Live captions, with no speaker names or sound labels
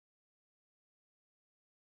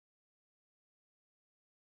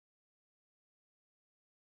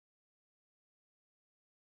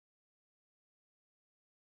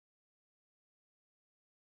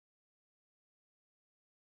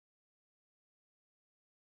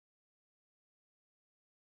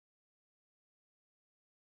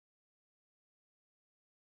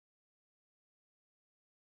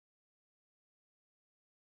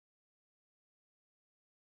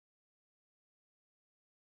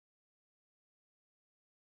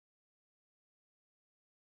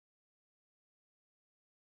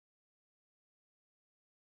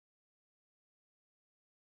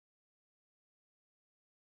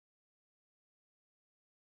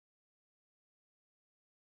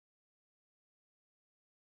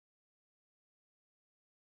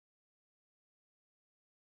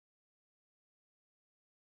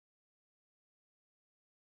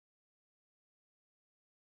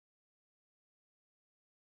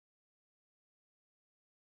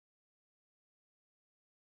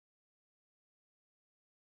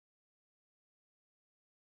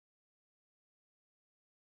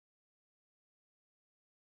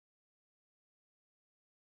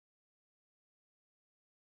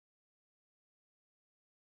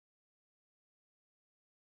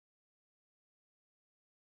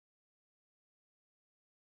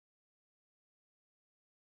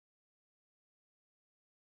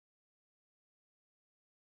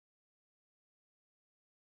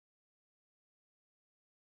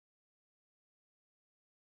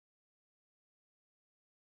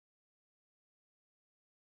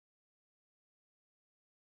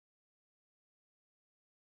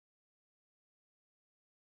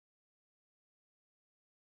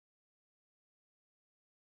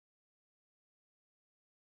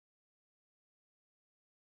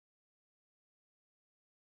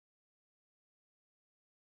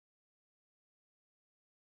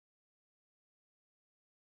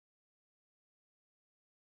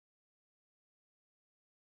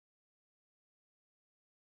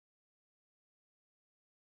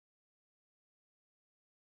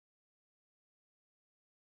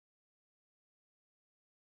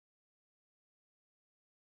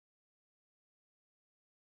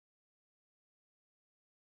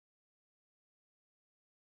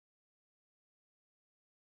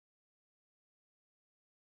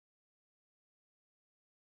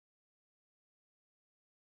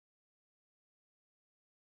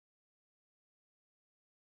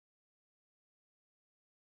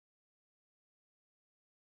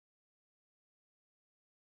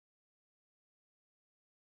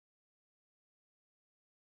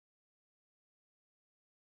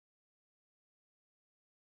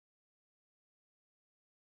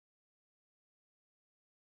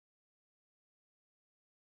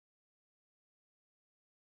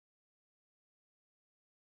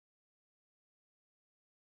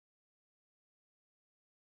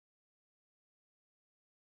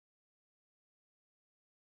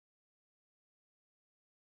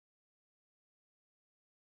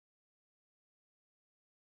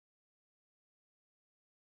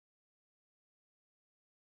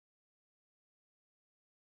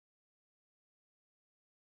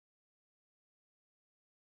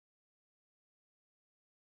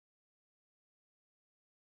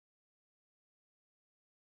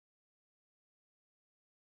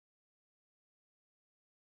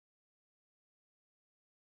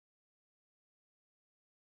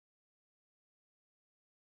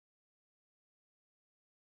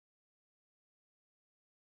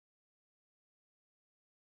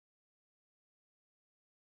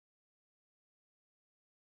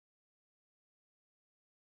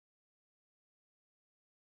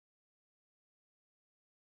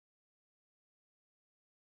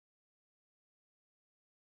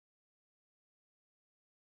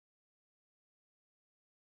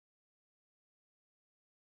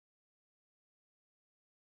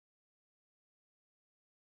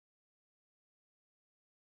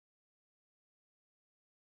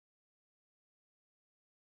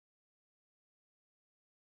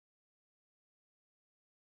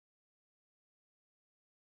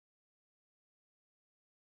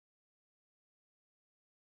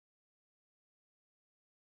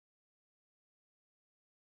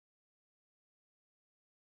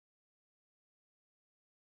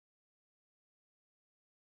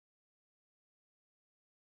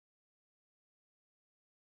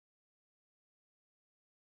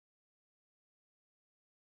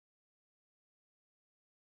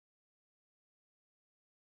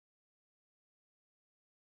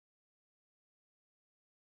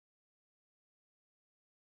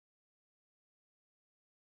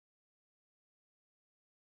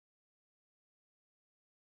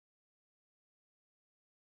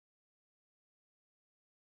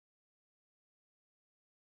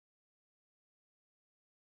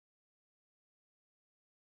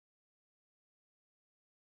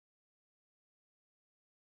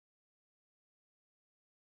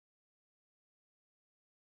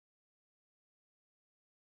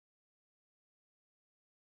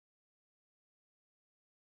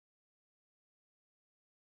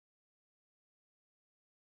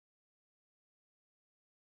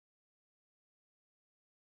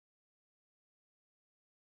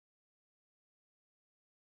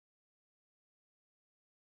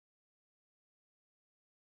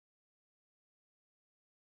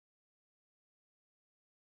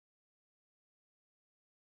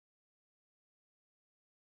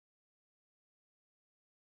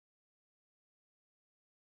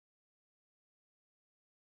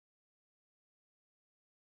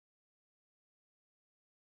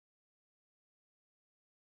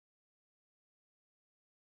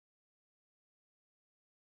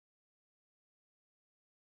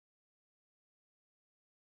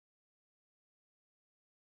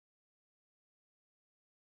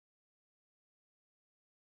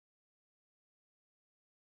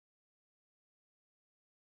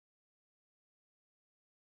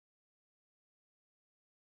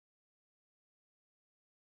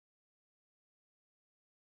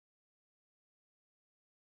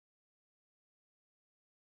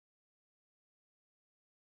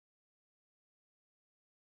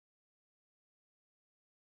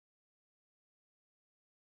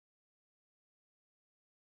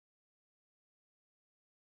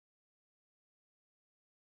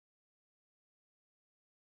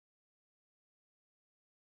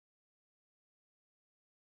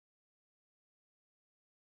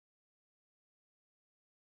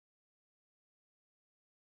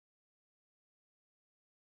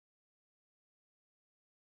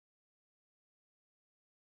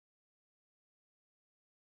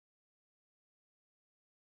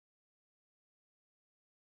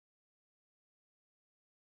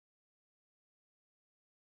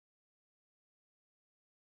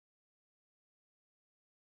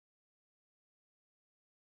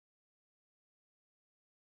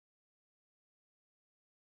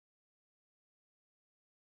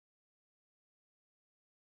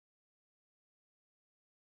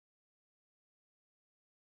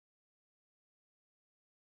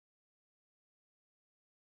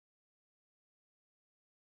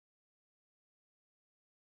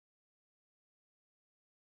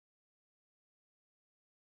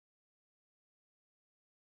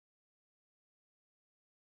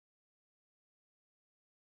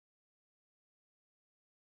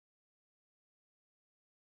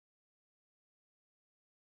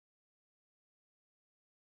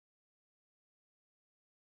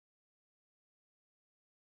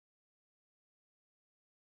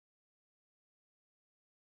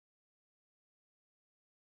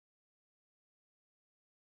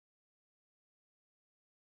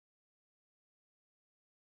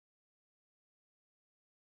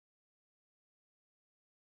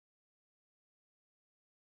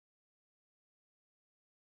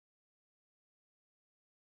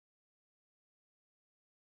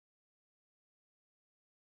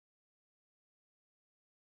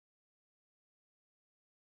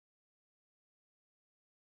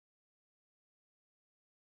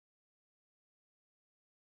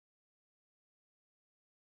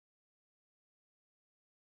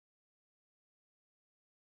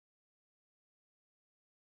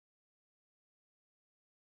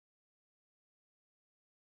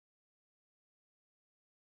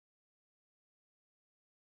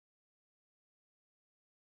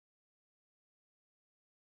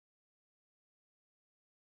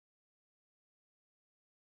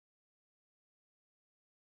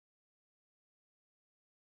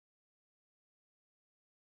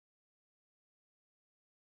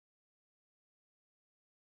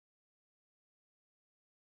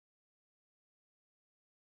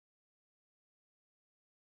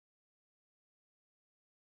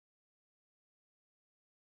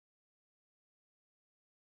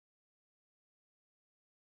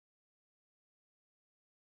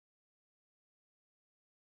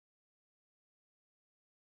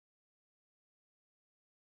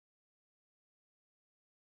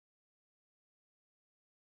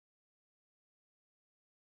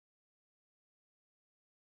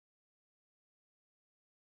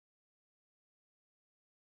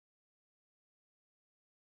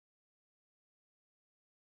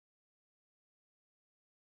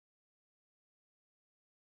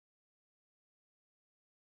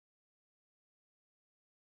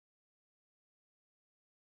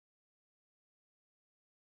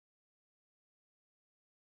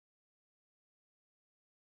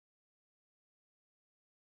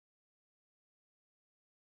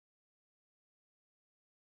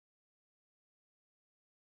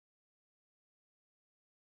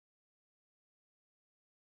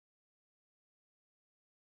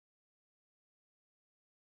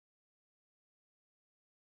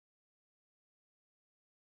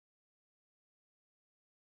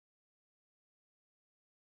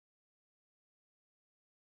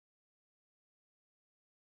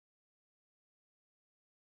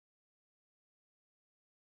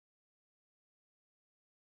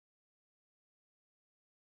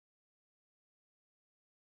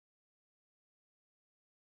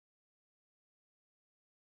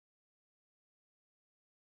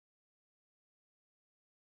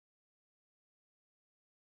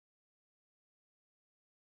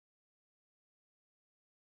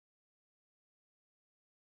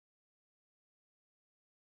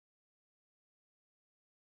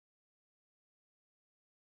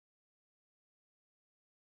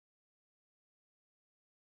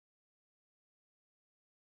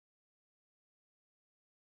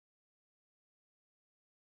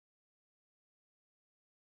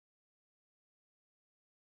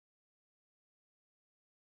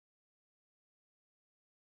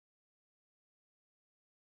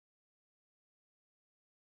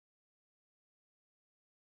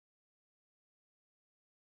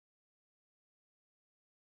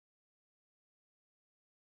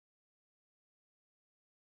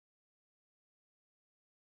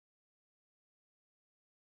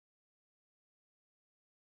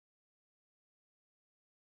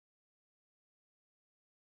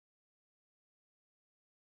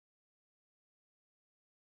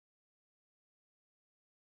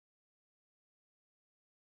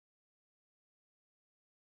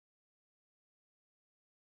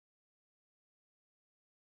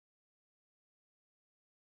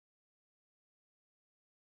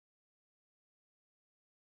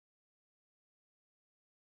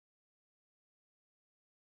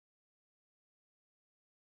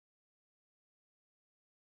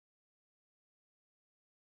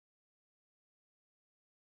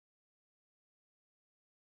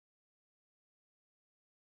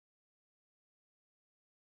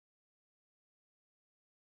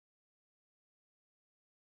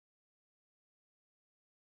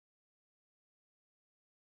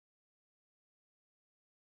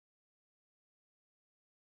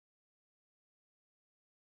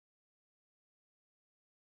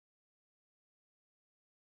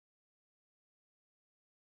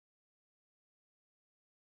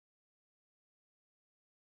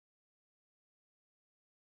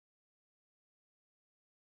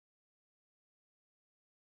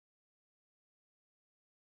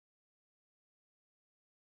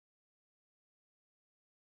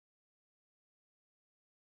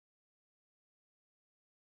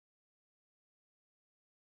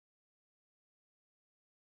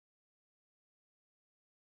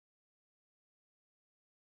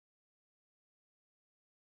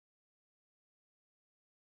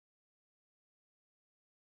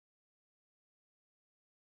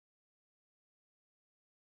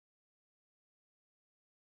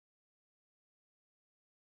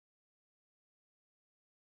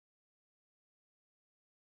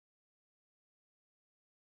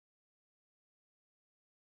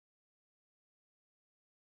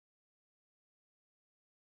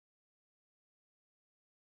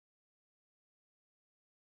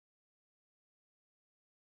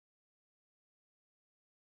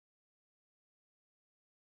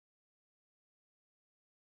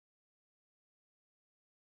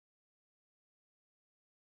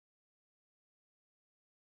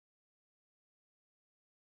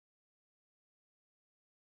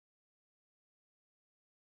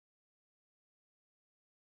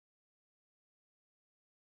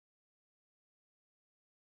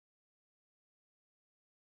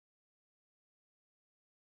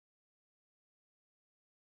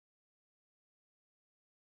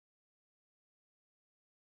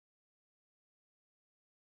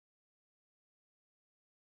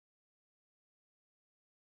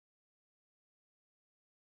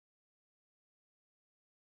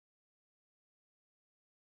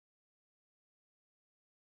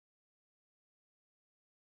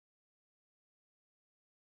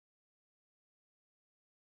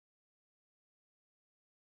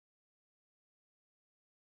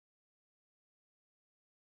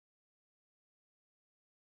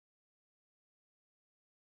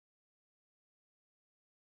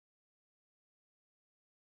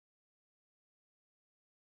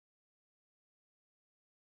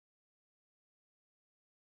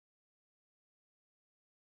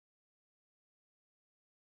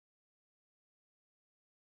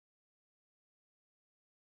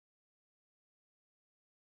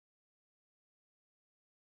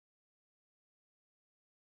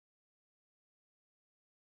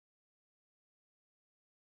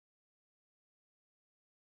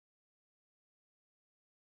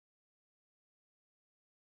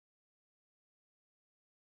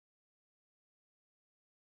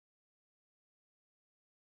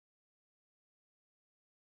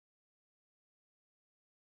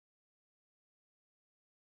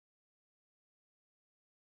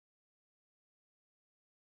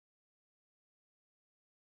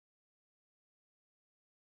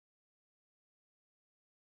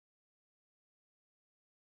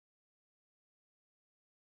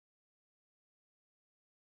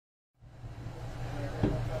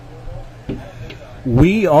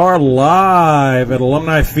We are live at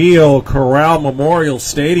Alumni Field, Corral Memorial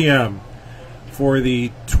Stadium for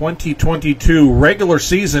the 2022 regular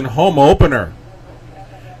season home opener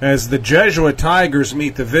as the Jesuit Tigers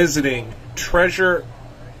meet the visiting Treasure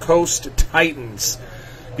Coast Titans.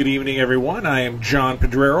 Good evening, everyone. I am John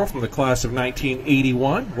Pedrero from the class of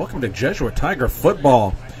 1981. Welcome to Jesuit Tiger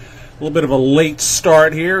football. A little bit of a late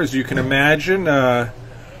start here, as you can imagine.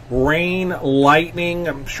 Rain, lightning.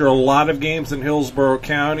 I'm sure a lot of games in Hillsborough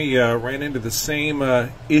County ran into the same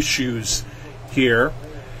issues here.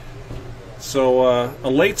 So a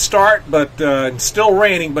late start, but still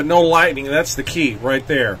raining, but no lightning. That's the key right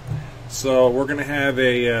there. So we're going to have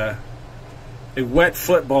a wet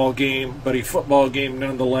football game, but a football game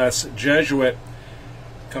nonetheless. Jesuit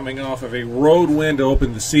coming off of a road win to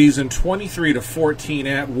open the season, 23-14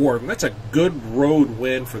 at Wharton. That's a good road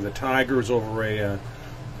win for the Tigers over a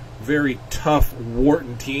very tough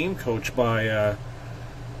Wharton team, coached by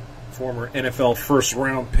former NFL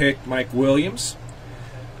first-round pick Mike Williams.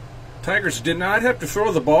 Tigers did not have to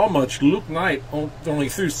throw the ball much. Luke Knight only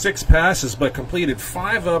threw 6 passes, but completed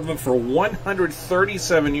 5 of them for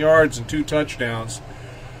 137 yards and 2 touchdowns.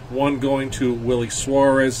 One going to Willie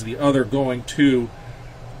Suarez, the other going to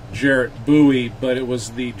Jarrett Bowie, but it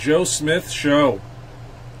was the Joe Smith show.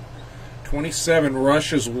 27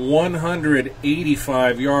 rushes,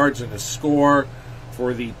 185 yards, and a score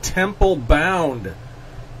for the Temple-bound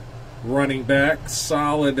running back.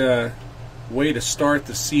 Solid way to start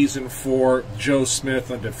the season for Joe Smith.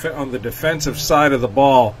 On the defensive side of the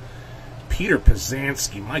ball, Peter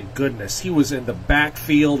Pazanski, my goodness, he was in the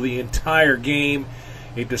backfield the entire game.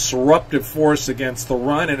 A disruptive force against the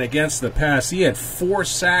run and against the pass. He had 4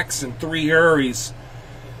 sacks and 3 hurries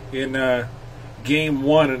in Game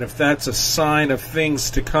 1, and if that's a sign of things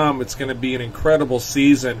to come, it's going to be an incredible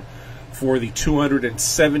season for the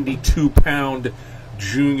 272-pound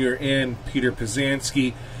junior end, Peter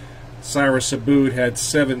Pazanski. Cyrus Aboud had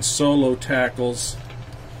 7 solo tackles,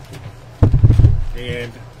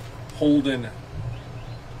 and Holton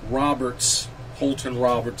Roberts,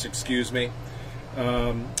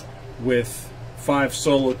 with 5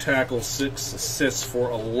 solo tackles, 6 assists for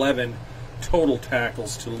 11 total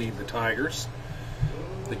tackles to lead the Tigers.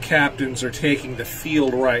 The captains are taking the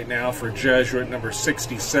field right now for Jesuit. Number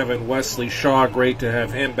 67, Wesley Shaw, great to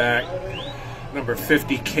have him back. Number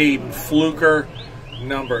 50, Caden Fluker.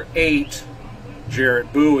 Number 8,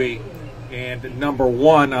 Jarrett Bowie. And number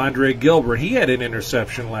 1, Andre Gilbert. He had an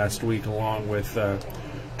interception last week along with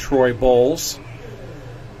Troy Bowles.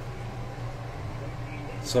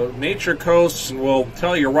 So Nature Coast will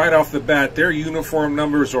tell you right off the bat, their uniform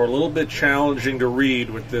numbers are a little bit challenging to read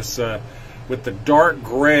with this with the dark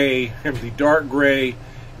gray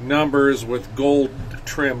numbers with gold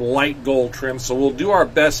trim, light gold trim. So we'll do our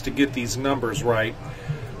best to get these numbers right.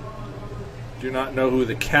 Do not know who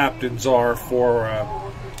the captains are for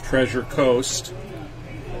Treasure Coast.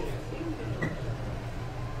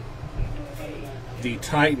 The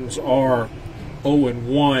Titans are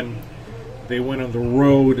 0-1. They went on the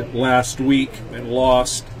road last week and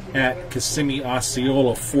lost at Kissimmee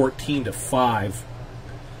Osceola 14-5.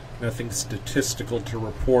 Nothing statistical to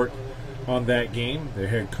report on that game. Their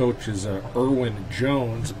head coach is Erwin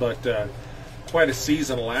Jones, but quite a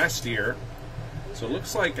season last year. So it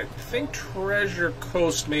looks like, I think Treasure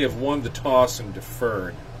Coast may have won the toss and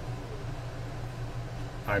deferred,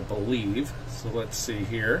 I believe. So let's see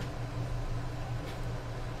here.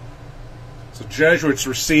 So Jesuits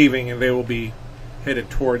receiving, and they will be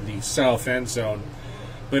headed toward the south end zone.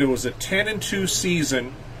 But it was a 10-2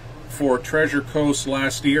 season for Treasure Coast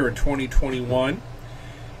last year in 2021.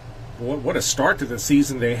 What a start to the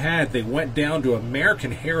season they had. They went down to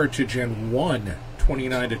American Heritage and won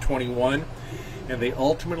 29-21, and they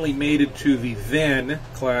ultimately made it to the then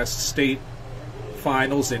Class State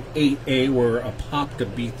Finals in 8A, where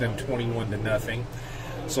Apopka beat them 21-0.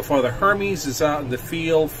 So Father Hermes is out in the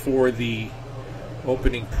field for the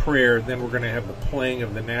opening prayer. Then we're going to have the playing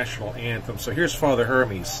of the national anthem. So here's Father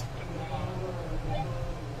Hermes.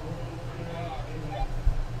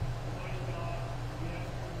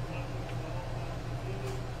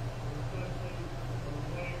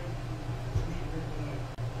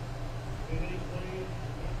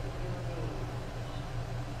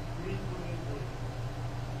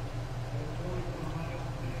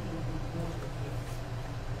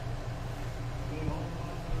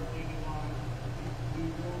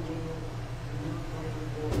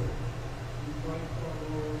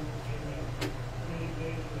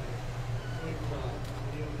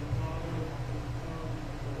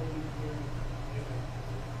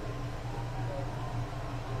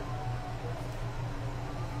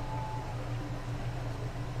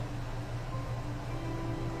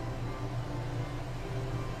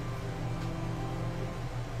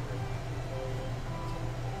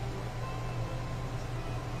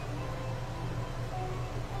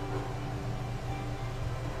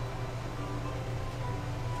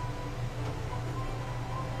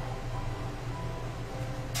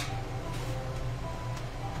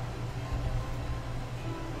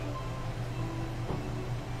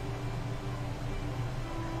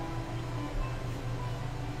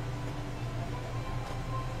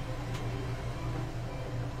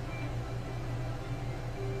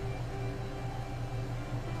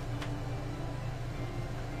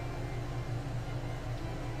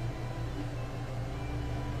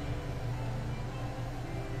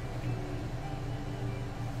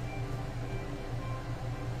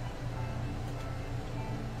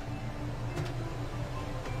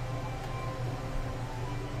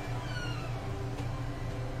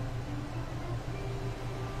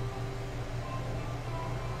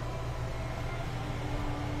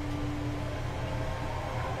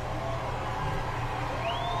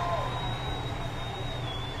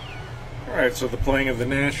 All right, so the playing of the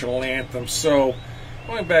national anthem. So,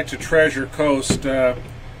 going back to Treasure Coast,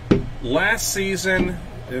 last season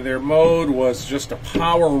their mode was just a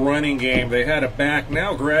power running game. They had a back,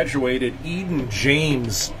 now graduated, Eden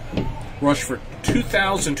James, rushed for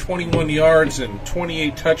 2,021 yards and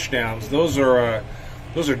 28 touchdowns. Those are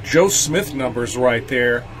Joe Smith numbers right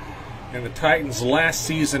there. And the Titans last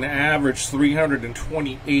season averaged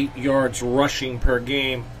 328 yards rushing per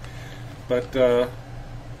game. But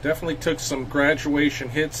definitely took some graduation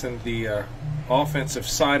hits in the offensive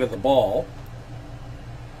side of the ball.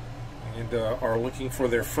 And are looking for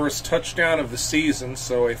their first touchdown of the season.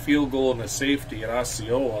 So a field goal and a safety at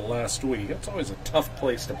Osceola last week. That's always a tough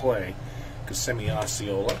place to play, Kissimmee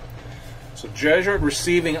Osceola. So Jesuit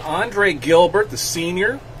receiving Andre Gilbert, the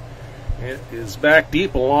senior. It is back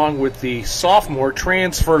deep along with the sophomore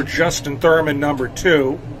transfer Justin Thurman, number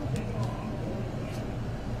 2.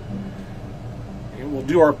 And we'll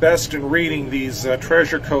do our best in reading these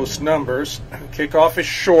Treasure Coast numbers. Kickoff is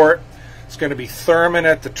short. It's going to be Thurman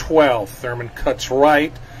at the 12. Thurman cuts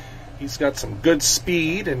right. He's got some good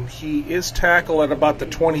speed, and he is tackled at about the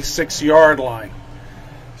 26-yard line.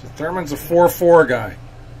 So Thurman's a 4-4 guy.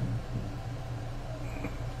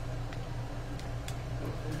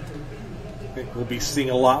 I think we'll be seeing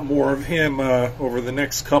a lot more of him over the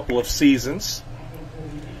next couple of seasons.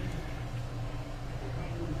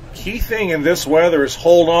 Key thing in this weather is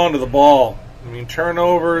hold on to the ball. I mean,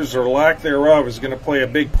 turnovers or lack thereof is going to play a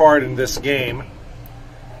big part in this game.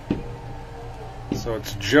 So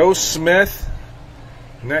it's Joe Smith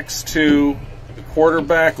next to the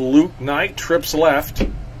quarterback, Luke Knight, trips left.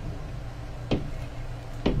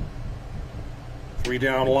 3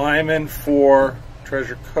 down linemen for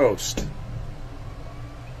Treasure Coast.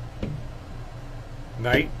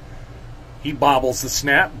 Knight, he bobbles the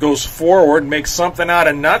snap, goes forward, makes something out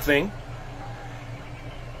of nothing.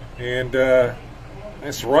 And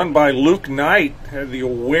this run by Luke Knight had the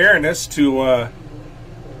awareness to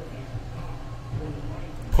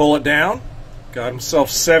pull it down. Got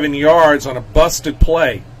himself 7 yards on a busted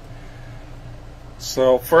play.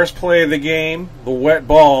 So first play of the game, the wet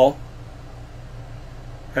ball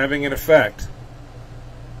having an effect.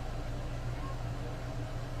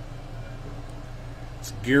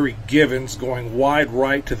 It's Gary Givens going wide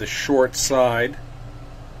right to the short side.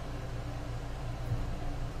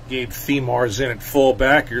 Gabe Themar's in at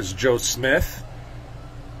fullback. Here's Joe Smith.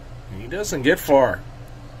 And he doesn't get far.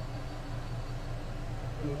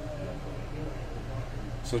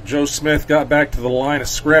 So Joe Smith got back to the line of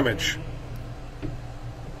scrimmage.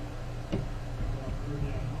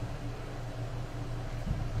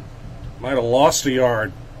 Might have lost a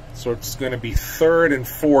yard. So it's going to be 3rd and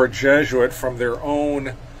 4 Jesuit from their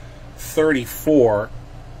own 34.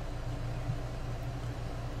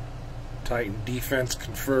 Titan defense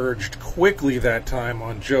converged quickly that time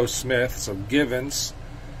on Joe Smith. So Givens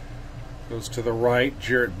goes to the right.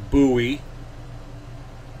 Jarrett Bowie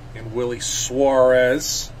and Willie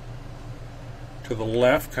Suarez to the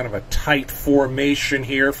left. Kind of a tight formation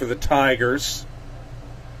here for the Tigers.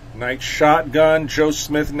 Knight shotgun. Joe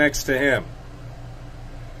Smith next to him.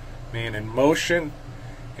 Man in motion.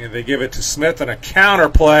 And they give it to Smith on a counter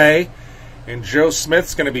play. And Joe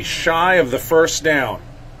Smith's going to be shy of the first down.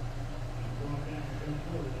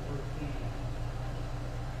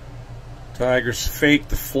 Tigers fake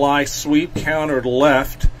the fly sweep, countered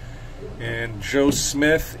left, and Joe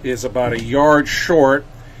Smith is about a yard short.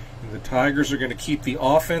 And the Tigers are going to keep the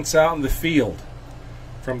offense out in the field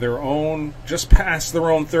from their own, just past their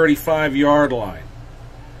own 35-yard line.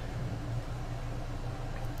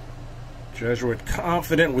 Jesuit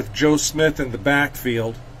confident with Joe Smith in the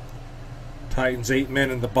backfield. Titans 8 men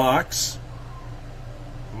in the box.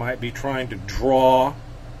 Might be trying to draw.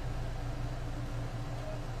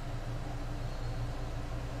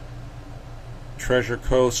 Treasure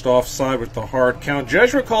Coast offside with the hard count.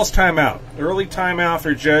 Jesuit calls timeout. Early timeout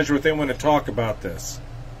for Jesuit. They want to talk about this.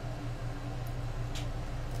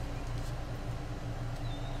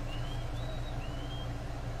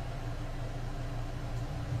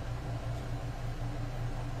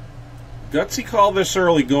 Gutsy called this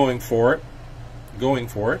early, going for it.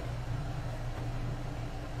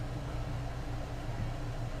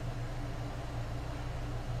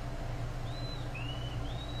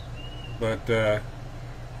 But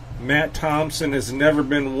Matt Thompson has never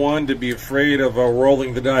been one to be afraid of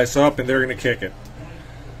rolling the dice up, and they're going to kick it.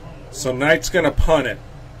 So Knight's going to punt it.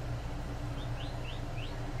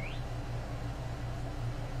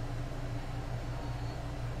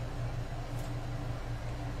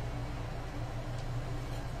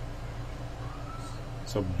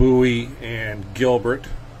 So Bowie and Gilbert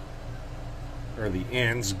or the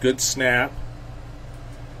ends. Good snap.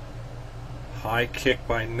 High kick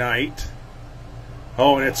by Knight.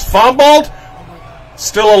 Oh, and it's fumbled.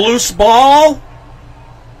 Still a loose ball.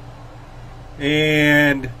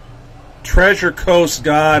 And Treasure Coast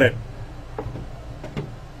got it.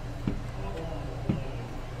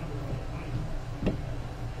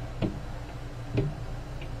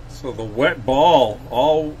 So the wet ball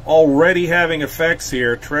already having effects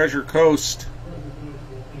here. Treasure Coast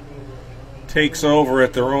takes over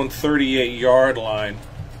at their own 38-yard line.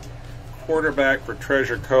 Quarterback for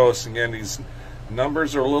Treasure Coast. Again, these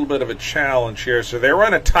numbers are a little bit of a challenge here. So they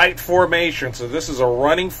run a tight formation. So this is a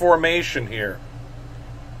running formation here.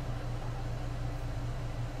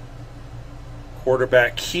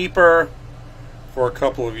 Quarterback keeper for a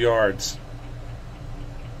couple of yards.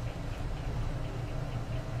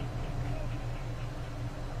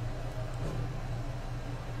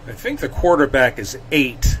 I think the quarterback is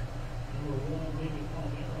 8.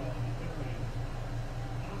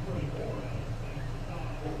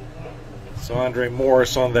 So Andre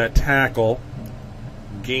Morris on that tackle.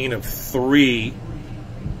 Gain of 3.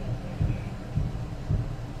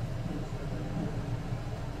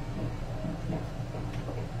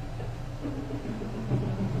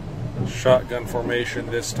 Shotgun formation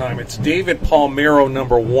this time. It's David Palmero,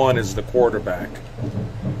 number 1, is the quarterback.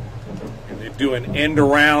 And they do an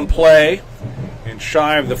end-around play. And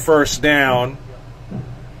shy of the first down.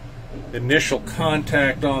 Initial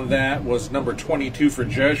contact on that was number 22 for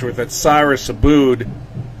Jesuit. That's Cyrus Aboud.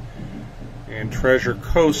 And Treasure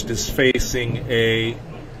Coast is facing a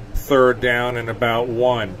 3rd down and about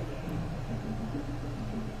 1.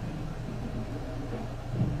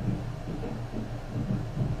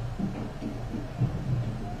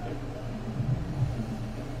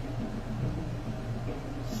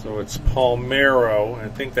 So it's Palmero. I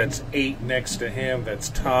think that's 8 next to him. That's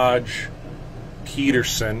Taj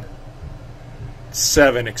Peterson.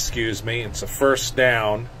 7, excuse me. It's a 1st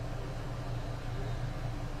down.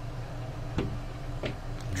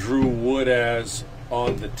 Drew Woodaz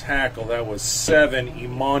on the tackle. That was 7.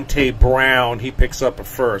 Emonte Brown. He picks up a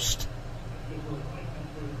 1st.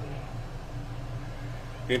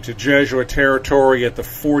 Into Jesuit territory at the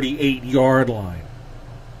 48-yard line.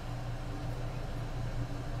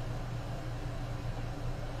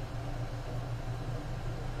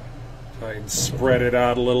 Titans spread it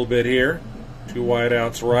out a little bit here. 2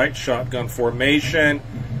 wideouts right, shotgun formation,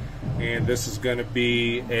 and this is going to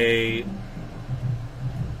be a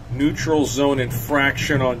neutral zone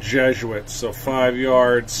infraction on Jesuit. So 5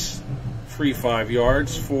 yards, free 5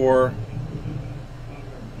 yards for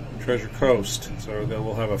Treasure Coast. So they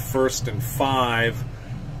will have a 1st and 5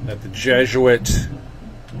 at the Jesuit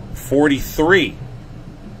 43.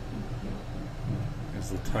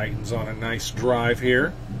 As the Titans on a nice drive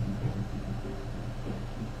here.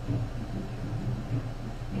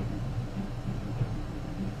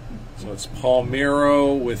 So it's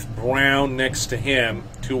Palmero with Brown next to him.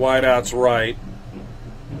 2 wideouts right.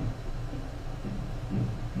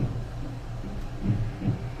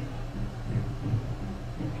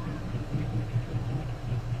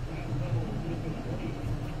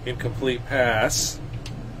 Incomplete pass.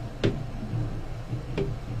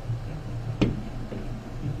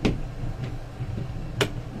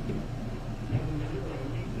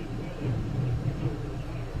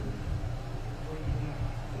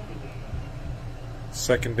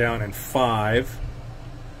 Second down and 5.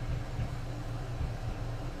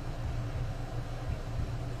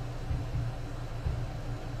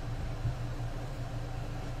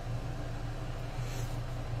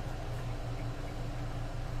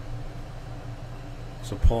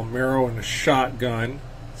 So Palmero in the shotgun.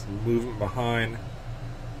 Some movement behind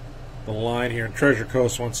the line here. And Treasure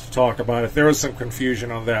Coast wants to talk about it. There was some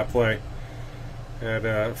confusion on that play. Had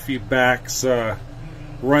a few backs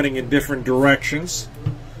running in different directions.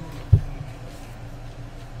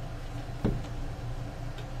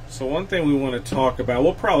 So one thing we want to talk about,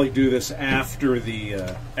 we'll probably do this after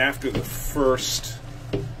the first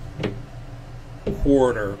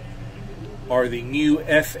quarter, are the new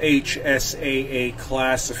FHSAA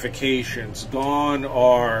classifications. Gone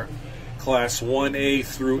are Class 1A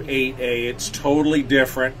through 8A. It's totally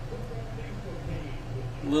different.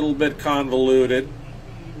 A little bit convoluted.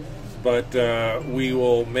 But we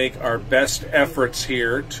will make our best efforts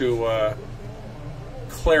here to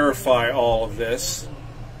clarify all of this.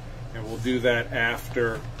 And we'll do that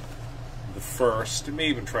after the first. We may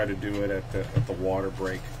even try to do it at the water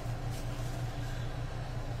break.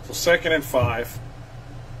 So 2nd and 5.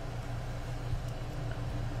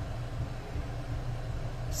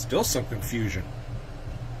 Still some confusion.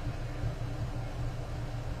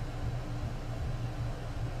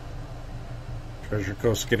 Treasure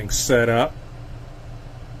Coast getting set up.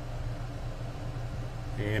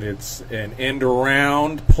 And it's an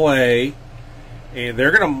end-around play. And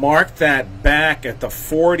they're going to mark that back at the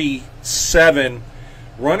 47.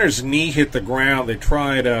 Runner's knee hit the ground. They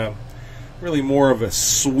tried really more of a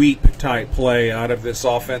sweep-type play out of this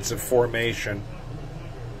offensive formation.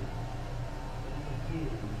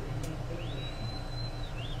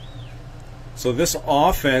 So this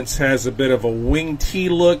offense has a bit of a wing T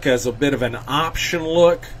look, has a bit of an option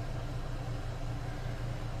look.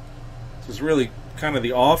 This is really kind of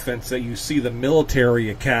the offense that you see the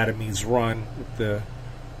military academies run, with the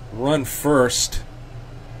run first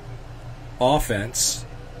offense.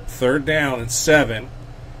 3rd down and 7.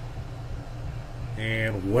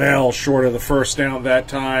 And well short of the first down that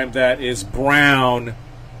time. That is Brown.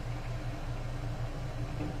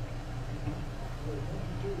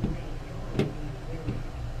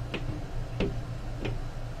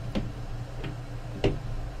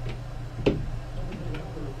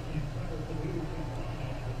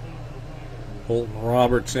 Holton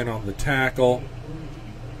Robertson on the tackle.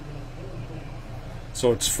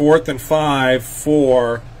 So it's 4th and 5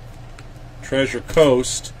 for Treasure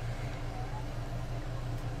Coast.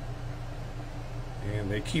 And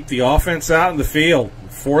they keep the offense out in the field.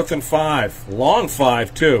 4th and 5. Long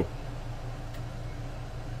 5, too.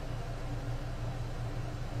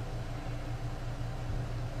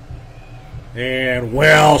 And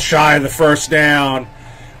well shy of the first down.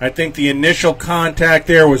 I think the initial contact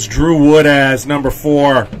there was Drew Woodaz, number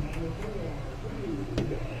 4.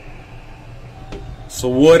 So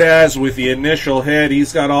Woodaz with the initial hit.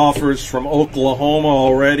 He's got offers from Oklahoma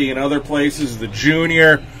already and other places. The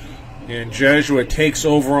junior. And Jesuit takes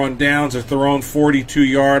over on downs at their own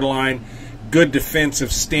 42-yard line. Good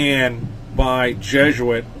defensive stand by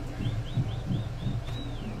Jesuit.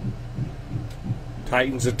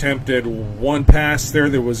 Titans attempted one pass there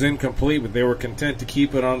that was incomplete, but they were content to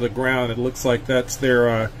keep it on the ground. It looks like that's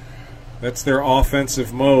their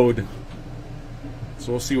offensive mode.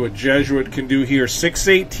 So we'll see what Jesuit can do here.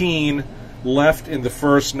 6:18 left in the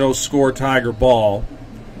first, no score Tiger ball.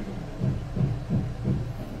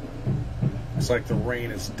 Looks like the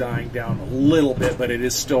rain is dying down a little bit, but it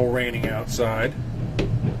is still raining outside.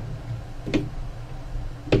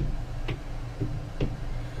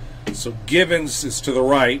 So Givens is to the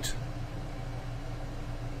right.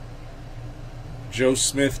 Joe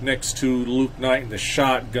Smith next to Luke Knight in the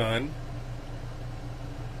shotgun.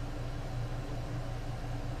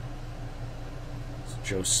 So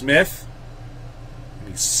Joe Smith. And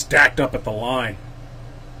he's stacked up at the line.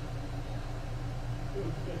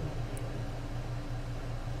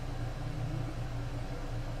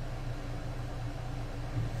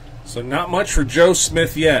 So not much for Joe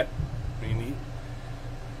Smith yet.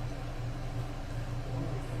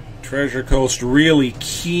 Treasure Coast really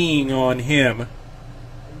keying on him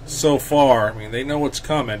so far. I mean, they know what's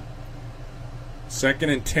coming. 2nd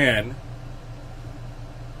and 10.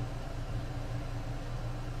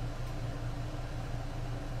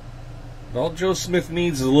 All Joe Smith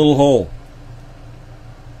needs is a little hole.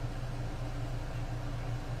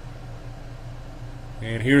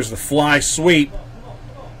 And here's the fly sweep.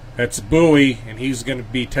 That's Bowie, and he's going to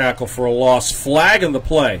be tackled for a loss. Flag in the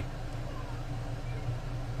play.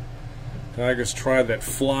 Tigers tried that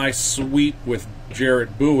fly sweep with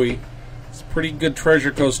Jarrett Bowie. It's a pretty good Treasure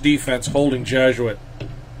Coast defense holding Jesuit.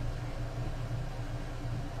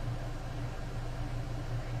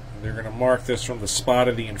 They're going to mark this from the spot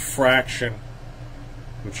of the infraction,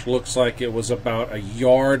 which looks like it was about a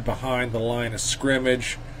yard behind the line of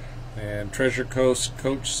scrimmage. And Treasure Coast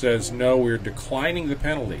coach says, no, we're declining the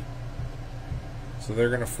penalty. So they're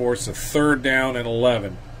going to force a 3rd down and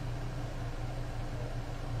 11.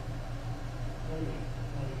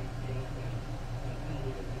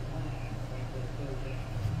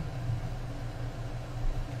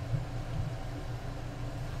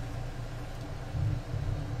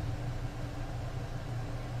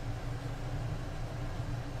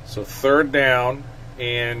 So 3rd down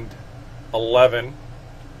and 11.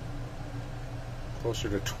 Closer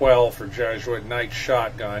to 12 for Jesuit. Knight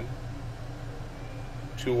shotgun.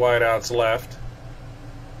 2 wideouts left.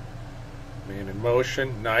 Man in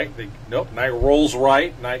motion. Knight. Knight rolls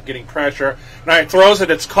right. Knight getting pressure. Knight throws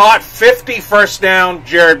it. It's caught. 50 1st down.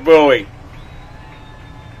 Jarrett Bowie.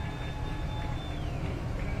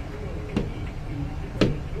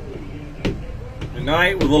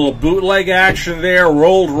 Knight with a little bootleg action there,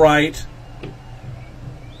 rolled right.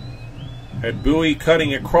 Had Bowie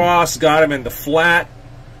cutting across, got him in the flat.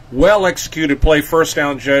 Well executed play, 1st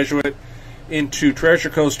down Jesuit into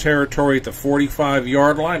Treasure Coast territory at the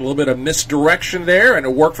 45-yard line. A little bit of misdirection there, and it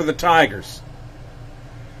worked for the Tigers.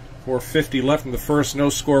 4:50 left in the first. No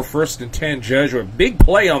score. 1st and 10, Jesuit. Big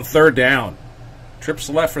play on 3rd down. Trips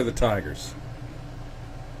left for the Tigers.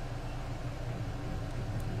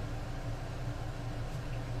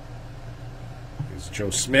 Here's Joe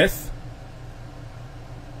Smith.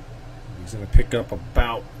 He's going to pick up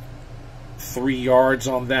about 3 yards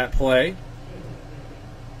on that play.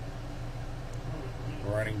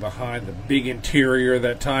 Running behind the big interior of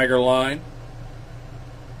that Tiger line.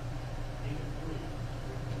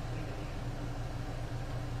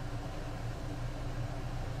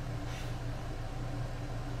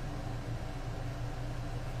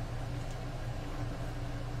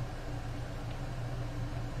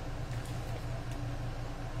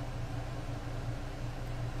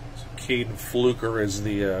 So Caden Fluker is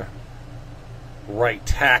the right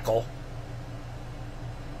tackle.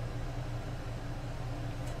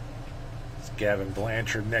 Gavin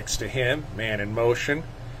Blanchard next to him, man in motion.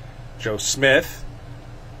 Joe Smith.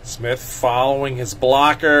 Smith following his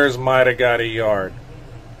blockers, might have got a yard.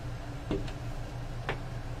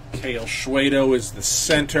 Cale Schwedo is the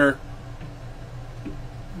center.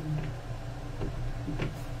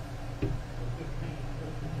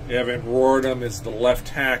 Evan Rordam is the left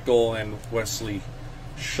tackle, and Wesley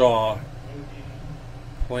Shaw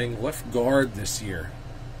playing left guard this year.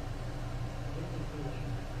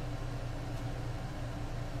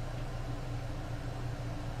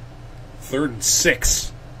 Third and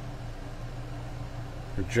 6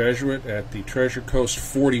 for Jesuit at the Treasure Coast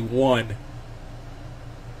 41.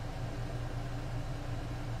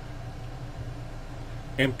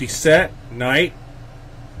 Empty set. Knight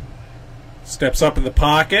steps up in the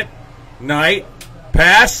pocket. Knight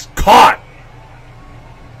pass caught.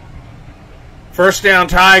 1st down,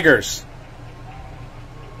 Tigers.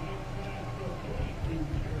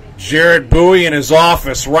 Jared Bowie in his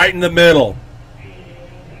office, right in the middle.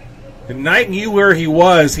 And Knight knew where he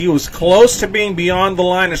was. He was close to being beyond the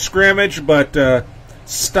line of scrimmage, but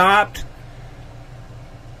stopped.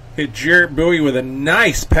 Hit Jarrett Bowie with a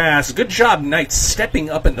nice pass. Good job, Knight, stepping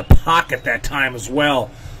up in the pocket that time as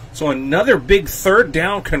well. So another big 3rd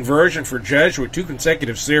down conversion for Jesuit, 2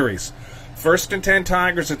 consecutive series. 1st and 10,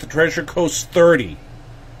 Tigers at the Treasure Coast 30.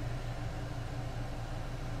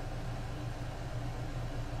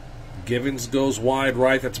 Givens goes wide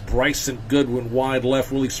right. That's Bryson Goodwin wide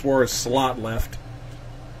left. Willie Suarez slot left.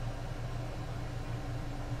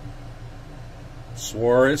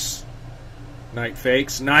 Suarez. Knight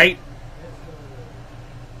fakes. Knight.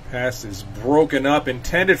 Pass is broken up.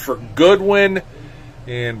 Intended for Goodwin.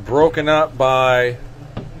 And broken up by...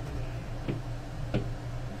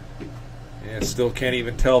 Yeah, still can't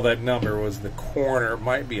even tell that number. It was the corner.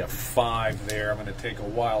 Might be a 5 there. I'm going to take a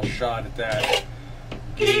wild shot at that.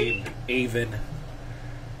 Gabe Avon.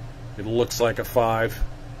 It looks like a 5.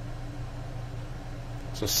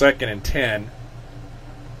 So 2nd and 10.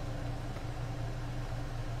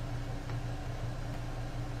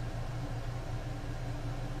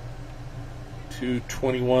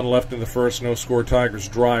 .221 left in the first. No score. Tigers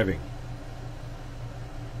driving.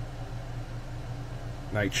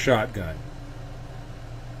 Knight shotgun.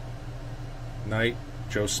 Knight.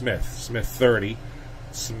 Joe Smith. Smith 30.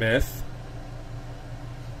 Smith.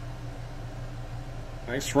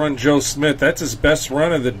 Nice run, Joe Smith. That's his best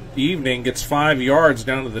run of the evening. Gets 5 yards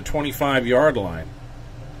down to the 25-yard line.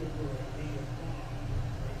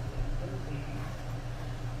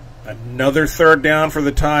 Another 3rd down for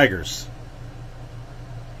the Tigers.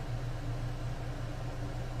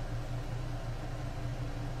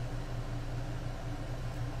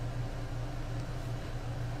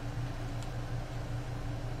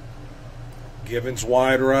 Givens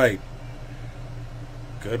wide right.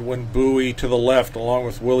 Goodwin Bowie to the left along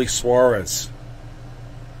with Willie Suarez.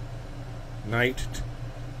 Knight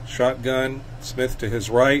shotgun. Smith to his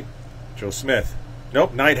right. Joe Smith.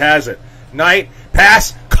 Nope, Knight has it. Knight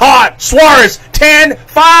pass caught. Suarez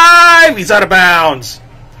 10-5. He's out of bounds.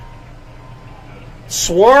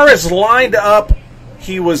 Suarez lined up.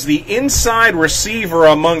 He was the inside receiver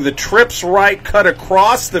among the trips right, cut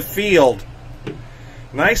across the field.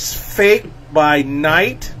 Nice fake by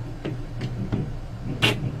Knight.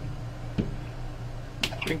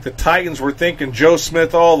 I think the Titans were thinking Joe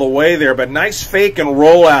Smith all the way there, but nice fake and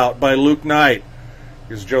rollout by Luke Knight.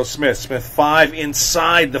 Here's Joe Smith. Smith 5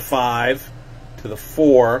 inside the 5 to the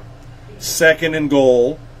 4. 2nd and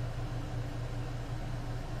goal.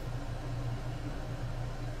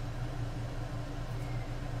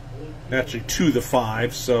 Actually to the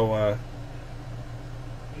 5, so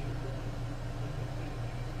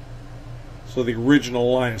the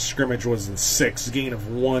original line of scrimmage was the 6. Gain of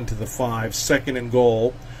 1 to the 5. 2nd and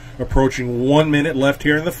goal. Approaching 1 minute left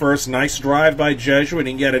here in the first. Nice drive by Jesuit,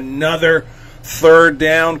 and yet another third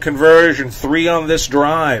down conversion. 3 on this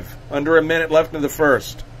drive. Under a minute left in the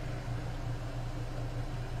first.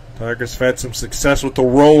 Tigers have had some success with the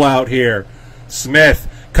rollout here. Smith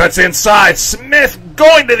cuts inside. Smith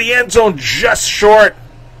going to the end zone just short.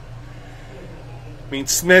 I mean,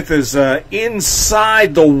 Smith is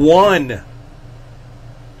inside the 1.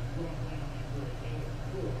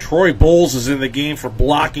 Troy Bowles is in the game for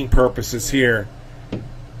blocking purposes here.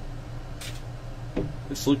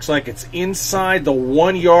 This looks like it's inside the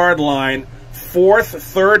 1 yard line. 4th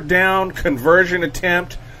third down conversion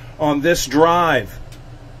attempt on this drive.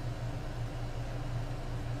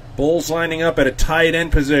 Bowles lining up at a tight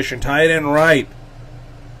end position. Tight end right.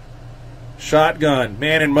 Shotgun.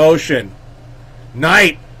 Man in motion.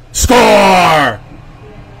 Knight. Score!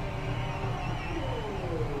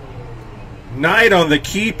 Knight on the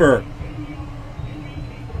keeper.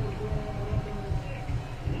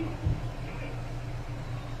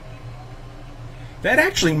 That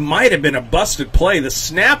actually might have been a busted play. The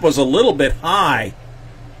snap was a little bit high.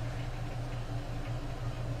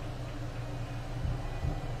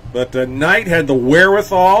 But Knight had the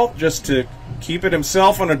wherewithal just to keep it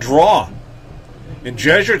himself on a draw. And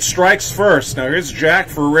Jesuit strikes first. Now here's Jack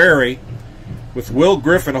Ferrari with Will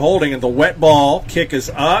Griffin holding, and the wet ball. Kick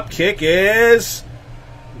is up. Kick is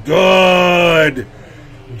good.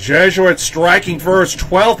 Jesuit striking first.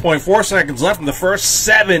 12.4 seconds left in the first.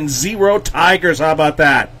 7-0 Tigers. How about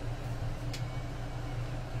that?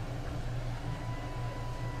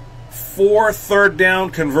 4 third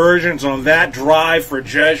down conversions on that drive for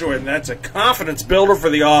Jesuit, and that's a confidence builder for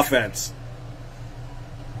the offense.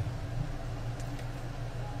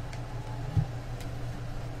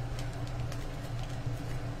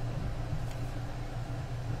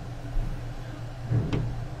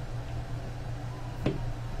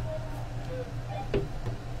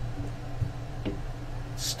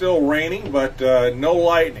 Still raining, but no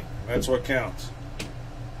lightning. That's what counts.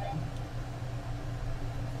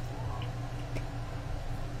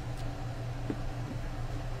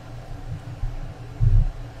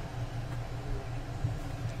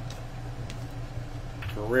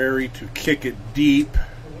 Ferrari to kick it deep.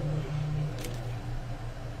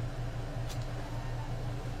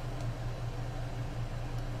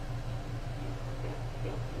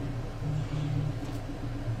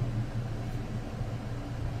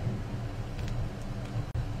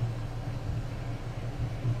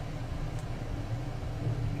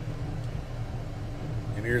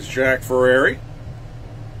 And here's Jack Ferrari.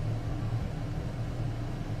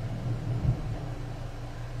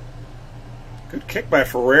 Good kick by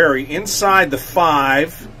Ferrari inside the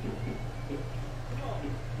 5.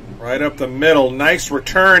 Right up the middle. Nice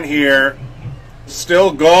return here.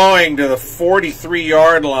 Still going to the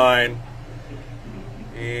 43-yard line.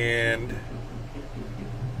 And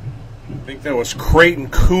I think that was Creighton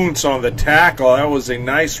Kuntz on the tackle. That was a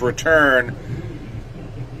nice return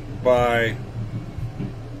by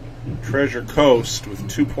Treasure Coast with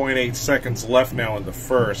 2.8 seconds left now in the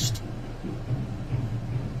first.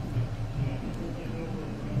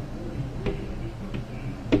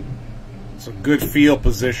 It's a good field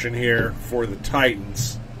position here for the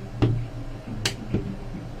Titans.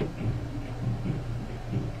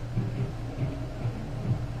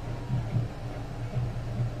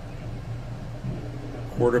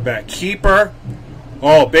 Quarterback keeper.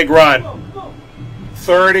 Oh, big run.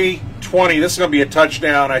 30, 20. This is going to be a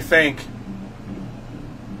touchdown, I think.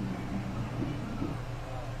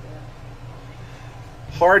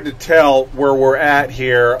 Hard to tell where we're at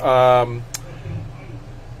here.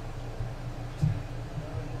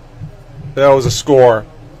 That was a score.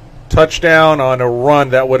 Touchdown on a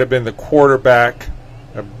run. That would have been the quarterback.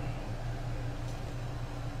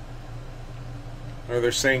 Or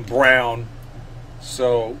they're saying Brown.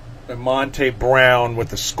 So, Monte Brown with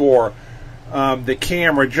the score. The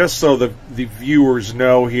camera, just so the viewers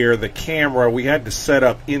know here, the camera, we had to set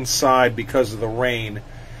up inside because of the rain.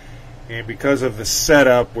 And because of the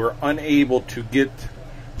setup, we're unable to get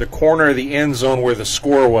the corner of the end zone where the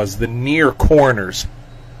score was, the near corners.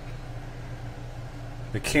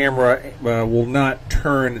 The camera will not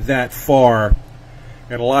turn that far,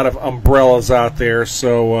 and a lot of umbrellas out there,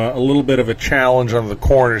 so a little bit of a challenge on the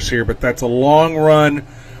corners here, but that's a long run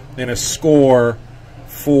and a score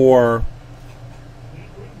for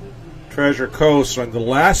Treasure Coast on the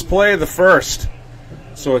last play of the first.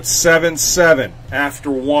 So it's 7-7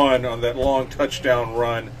 after 1 on that long touchdown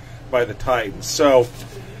run by the Titans. So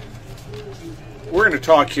we're going to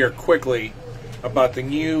talk here quickly about the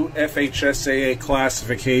new FHSAA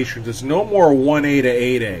classifications. There's no more 1A to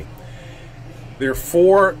 8A. There are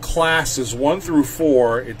 4 classes, 1 through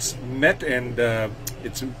 4. It's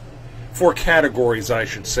it's 4 categories, I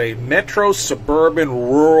should say: metro, suburban,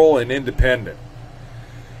 rural, and independent.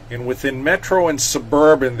 And within metro and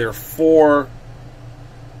suburban, there are 4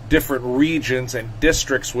 different regions and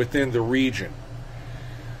districts within the region.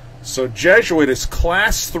 So Jesuit is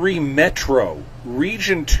Class 3 Metro,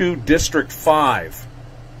 Region 2, District 5,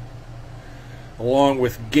 along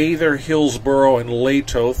with Gaither, Hillsborough, and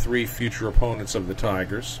Lato, 3 future opponents of the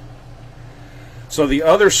Tigers. So the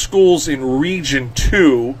other schools in Region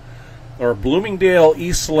 2 are Bloomingdale,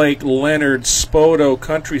 Eastlake, Leonard, Spoto,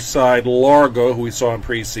 Countryside, Largo, who we saw in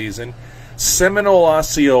preseason, Seminole,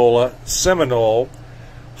 Osceola, Seminole,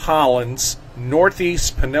 Hollins,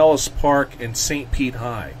 Northeast, Pinellas Park, and St. Pete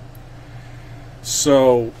High.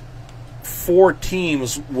 So 4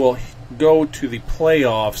 teams will go to the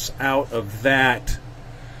playoffs out of that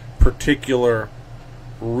particular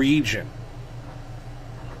region.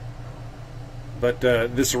 But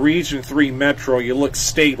this Region 3 Metro, you look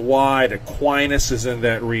statewide, Aquinas is in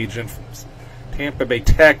that region. Tampa Bay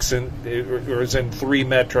Tech is in 3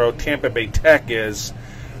 Metro. Tampa Bay Tech is.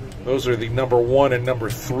 Those are the number 1 and number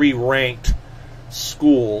 3 ranked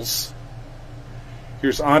schools.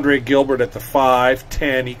 Here's Andre Gilbert at the 5,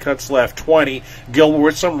 10. He cuts left, 20. Gilbert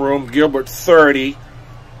with some room. Gilbert 30.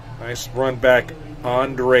 Nice run back,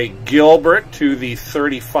 Andre Gilbert to the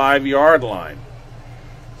 35-yard line.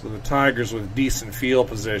 So the Tigers with decent field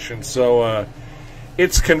position. So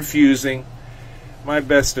it's confusing. My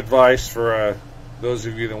best advice for those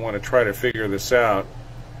of you that want to try to figure this out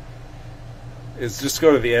is just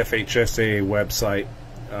go to the FHSAA website.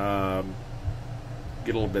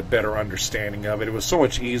 Get a little bit better understanding of it. It was so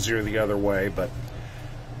much easier the other way, but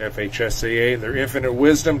FHSAA, their infinite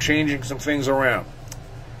wisdom, changing some things around.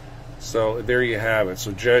 So there you have it.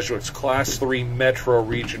 So Jesuits Class 3 Metro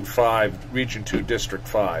Region 5, Region 2 District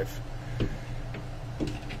 5.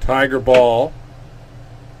 Tiger ball.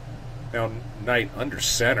 Now Knight under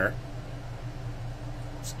center.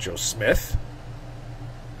 It's Joe Smith.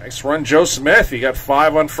 Nice run, Joe Smith. He got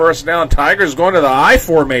 5 on first down. Tigers going to the I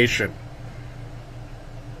formation.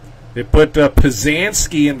 They put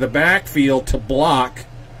Pizanski in the backfield to block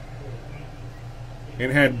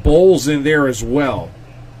and had Bowles in there as well.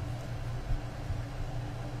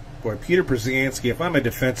 Boy, Peter Pizanski, if I'm a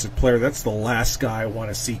defensive player, that's the last guy I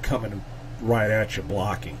want to see coming right at you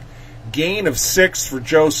blocking. Gain of 6 for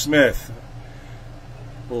Joe Smith.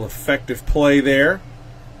 A little effective play there.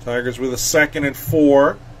 Tigers with a 2nd and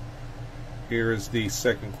 4. Here as the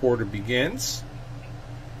second quarter begins.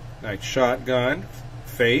 Nice shotgun.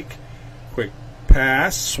 Fake. Quick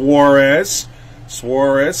pass. Suarez.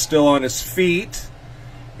 Suarez still on his feet.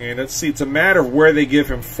 And let's see, it's a matter of where they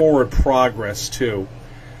give him forward progress to.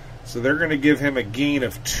 So they're going to give him a gain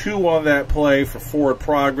of 2 on that play for forward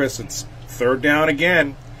progress. It's 3rd down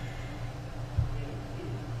again.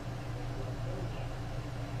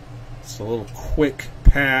 It's a little quick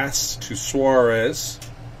pass to Suarez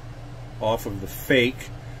off of the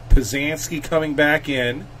fake. Pizanski coming back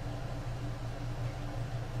in.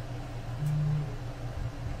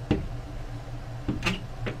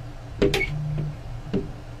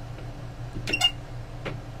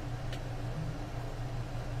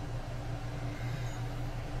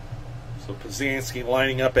 Pizanski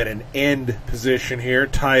lining up at an end position here,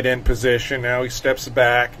 tight end position. Now he steps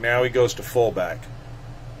back. Now he goes to fullback.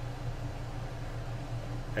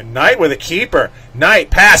 And Knight with a keeper.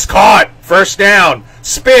 Knight, pass caught. 1st down.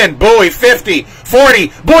 Spin. Bowie, 50,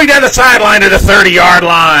 40. Bowie down the sideline to the 30-yard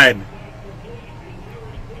line.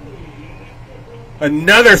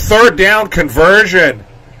 Another 3rd down conversion.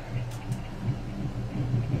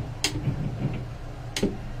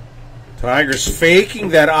 Tigers faking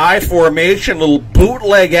that I formation, little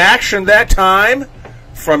bootleg action that time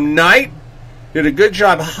from Knight. Did a good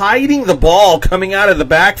job hiding the ball coming out of the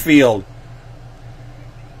backfield.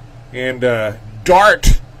 And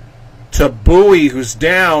dart to Bowie, who's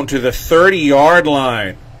down to the 30-yard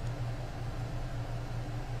line.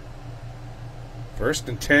 1st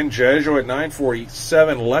and 10, Jesuit,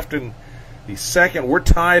 9:47 left in the 2nd. We're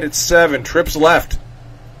tied at 7. Trips left.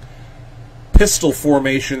 Pistol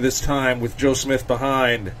formation this time with Joe Smith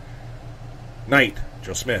behind. Knight,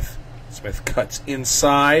 Joe Smith. Smith cuts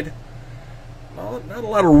inside. Well, not a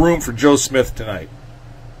lot of room for Joe Smith tonight.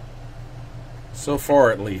 So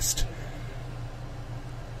far, at least.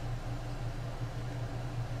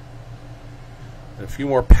 A few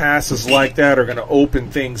more passes like that are going to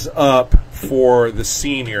open things up for the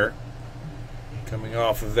senior. Coming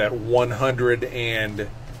off of that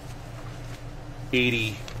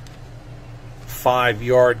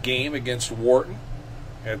 185-yard game against Wharton.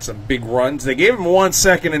 Had some big runs. They gave him 1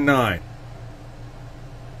 2nd and 9.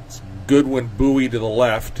 It's Goodwin Bowie to the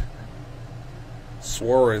left.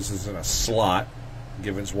 Suarez is in a slot.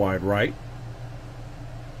 Givens wide right.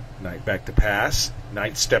 Knight back to pass.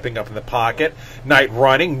 Knight stepping up in the pocket. Knight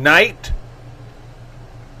running. Knight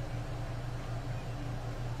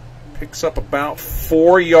picks up about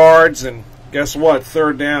 4 yards, and guess what?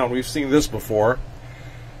 3rd down. We've seen this before.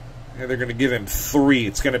 And they're going to give him 3.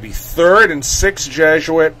 It's going to be 3rd and 6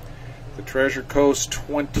 Jesuit. The Treasure Coast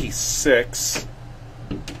 26.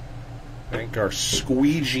 Thank our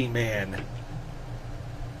squeegee man,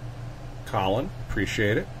 Colin.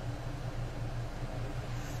 Appreciate it.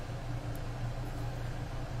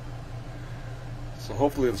 So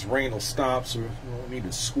hopefully this rain will stop so we won't need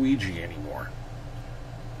to squeegee anymore.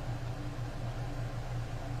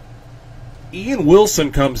 Ian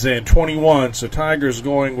Wilson comes in, 21. So Tigers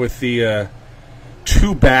going with the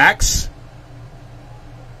 2 backs.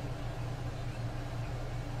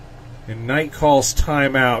 And Knight calls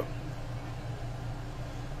timeout.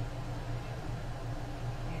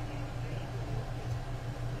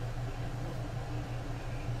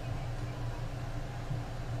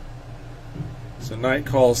 So Knight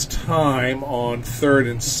calls time on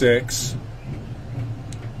 3rd and 6.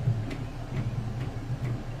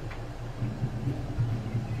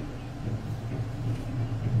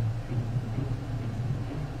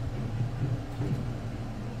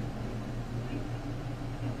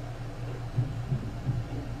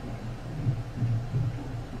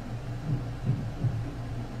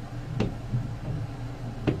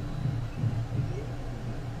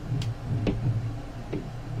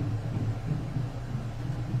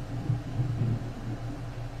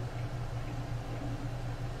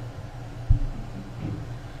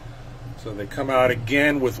 So they come out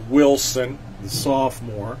again with Wilson, the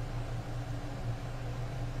sophomore.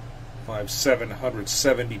 5'7",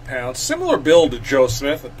 170 pounds. Similar build to Joe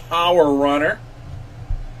Smith, a power runner.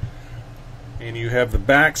 And you have the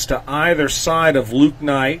backs to either side of Luke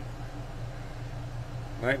Knight.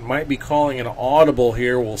 Knight might be calling an audible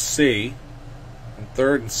here, we'll see. And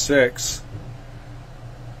 3rd and 6.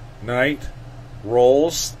 Knight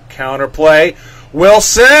rolls, counterplay.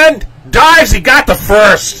 Wilson dives, he got the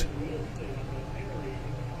first.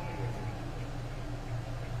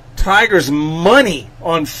 Tigers money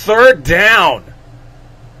on 3rd down.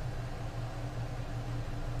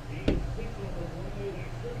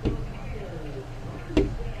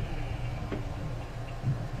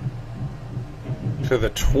 To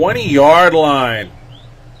the 20-yard line.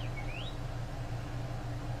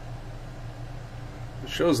 It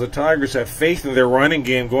shows the Tigers have faith in their running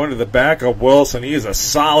game going to the backup Wilson. He is a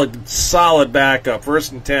solid backup.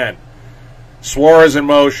 1st and 10. Suarez in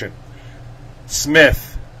motion. Smith.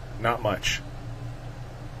 Not much.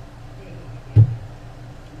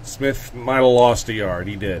 Smith might have lost a yard.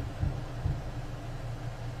 He did.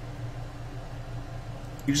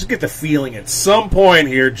 You just get the feeling at some point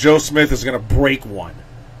here Joe Smith is going to break one.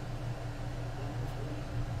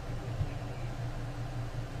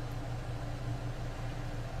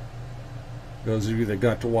 Those of you that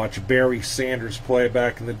got to watch Barry Sanders play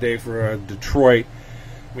back in the day for Detroit,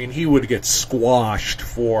 I mean, he would get squashed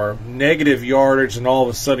for negative yardage, and all of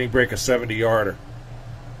a sudden he'd break a 70-yarder.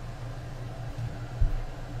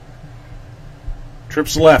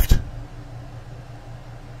 Trips left.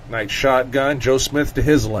 Knight shotgun. Joe Smith to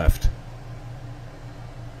his left.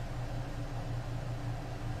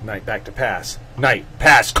 Knight back to pass. Knight,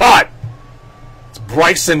 pass, caught! It's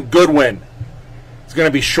Bryson Goodwin. It's going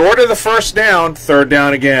to be short of the 1st down, 3rd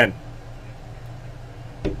down again.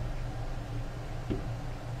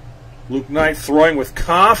 Luke Knight throwing with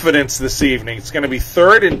confidence this evening. It's going to be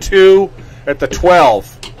 3rd and 2 at the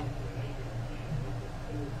 12.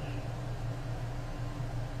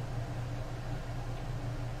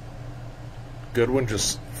 Goodwin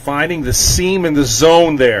just finding the seam in the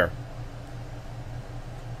zone there.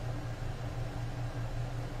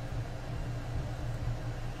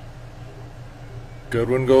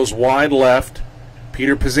 Goodwin goes wide left.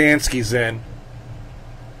 Peter Pazanski's in.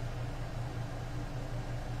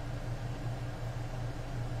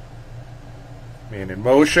 Man in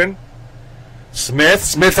motion. Smith.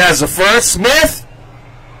 Smith has the first. Smith!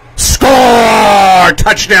 Score!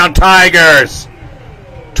 Touchdown Tigers!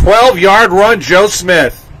 12-yard run, Joe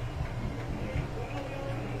Smith.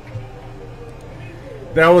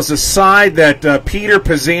 That was a side that Peter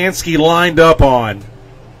Pazanski lined up on.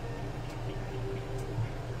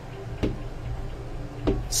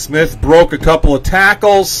 Smith broke a couple of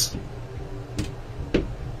tackles.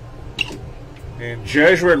 And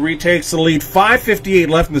Jesuit retakes the lead. 5:58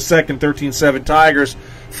 left in the second, 13-7 Tigers.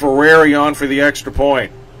 Ferrari on for the extra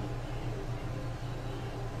point.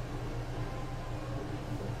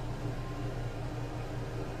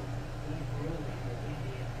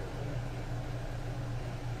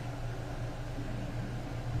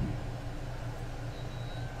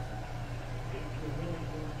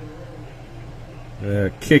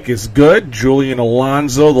 The kick is good. Julian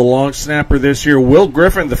Alonso, the long snapper this year. Will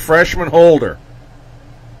Griffin, the freshman holder.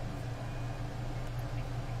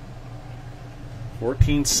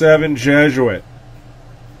 14-7 Jesuit.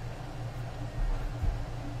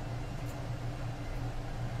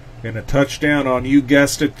 And a touchdown on, you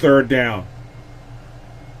guessed it, third down.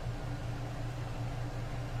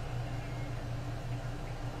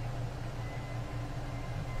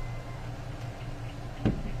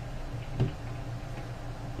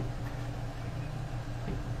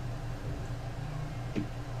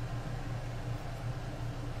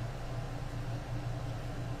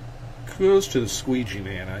 Kudos to the squeegee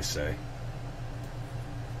man, I say.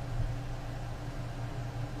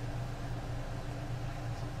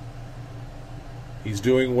 He's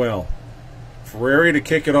doing well. Ferrari to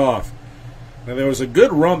kick it off. Now, there was a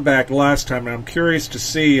good run back last time, and I'm curious to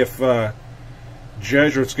see if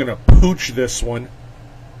Jesuit's going to pooch this one.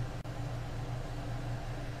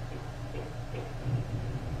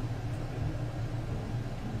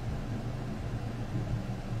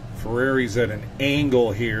 Ferrari's at an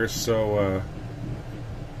angle here, so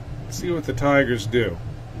let's see what the Tigers do.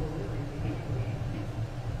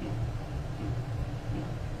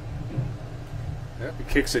 Yep, he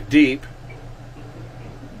kicks it deep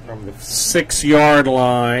from the 6-yard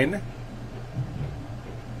line.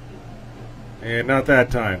 And not that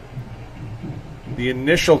time. The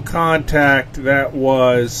initial contact, that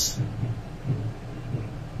was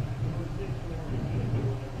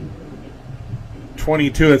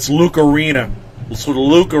 .22. It's Luke Arena. So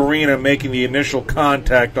Luke Arena making the initial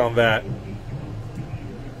contact on that.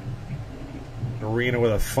 Arena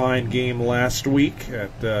with a fine game last week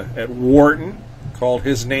at Wharton. Called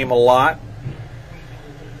his name a lot.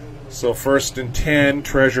 So 1st and 10,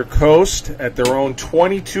 Treasure Coast at their own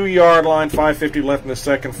 22-yard line. 5:50 left in the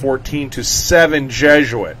second. 14-7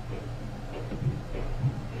 Jesuit.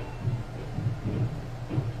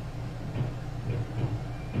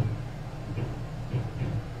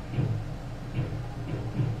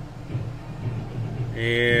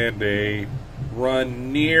 And a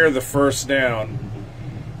run near the first down.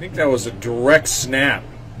 I think that was a direct snap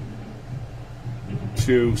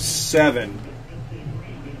to 7.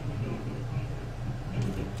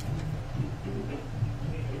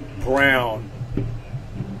 Brown.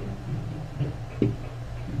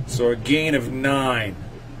 So a gain of 9.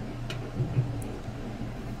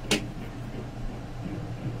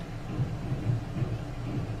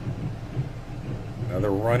 Another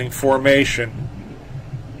running formation.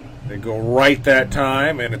 They go right that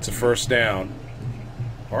time, and it's a first down.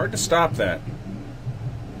 Hard to stop that.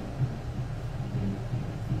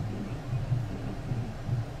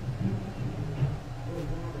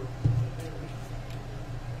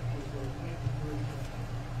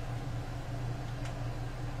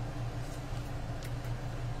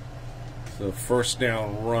 So first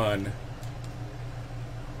down run.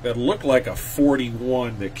 That looked like a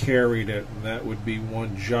 41 that carried it, and that would be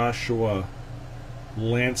one Joshua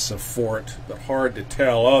Lancefort, but hard to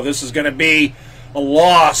tell. Oh, this is going to be a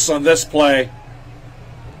loss on this play.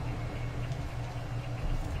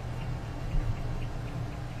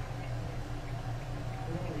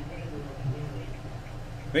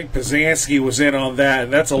 I think Pazanski was in on that,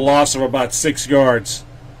 and that's a loss of about 6 yards.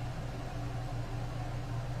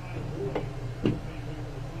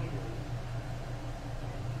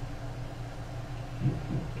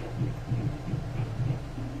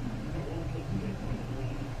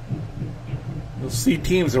 You'll see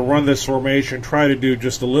teams that run this formation try to do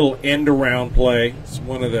just a little end-around play. It's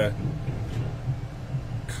one of the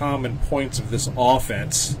common points of this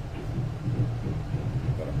offense.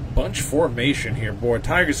 But a bunch formation here. Boy,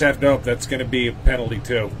 Tigers have to hope that's going to be a penalty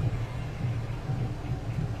too.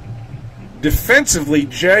 Defensively,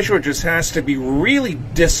 Jesuit just has to be really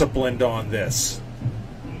disciplined on this.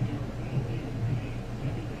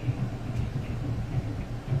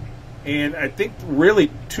 And I think really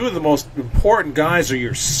two of the most important guys are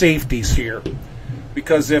your safeties here,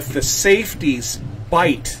 because if the safeties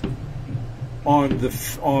bite on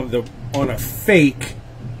a fake,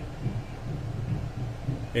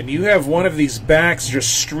 and you have one of these backs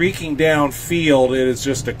just streaking downfield, it is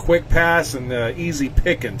just a quick pass and easy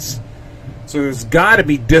pickings. So there's got to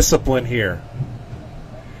be discipline here.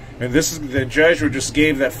 And this is the Jesuit just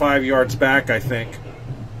gave that 5 yards back, I think.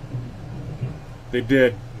 They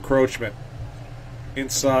did. Encroachment.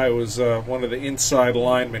 Inside was one of the inside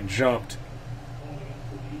linemen jumped.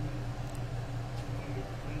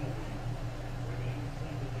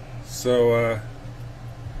 So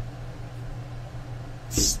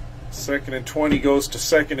second and 20 goes to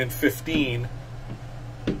second and 15.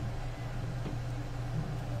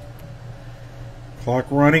 Clock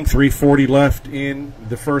running, 3:40 left in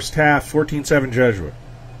the first half, 14-7 Jesuit.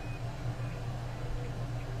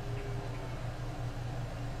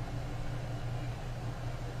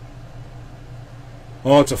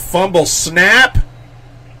 Oh, it's a fumble snap.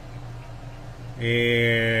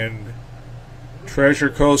 And Treasure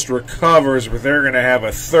Coast recovers, but they're going to have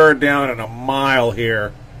a third down and a mile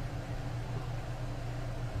here.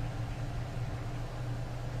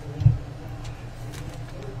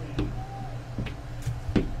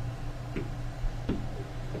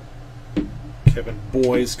 Kevin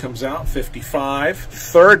Boys comes out, 55.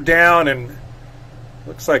 Third down and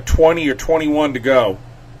looks like 20 or 21 to go.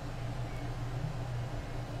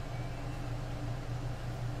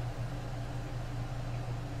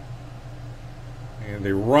 And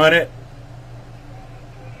they run it.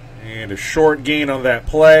 And a short gain on that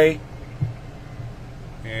play.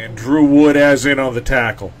 And Drew Wood has in on the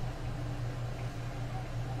tackle.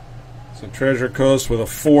 So Treasure Coast with a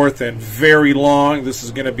fourth and very long. This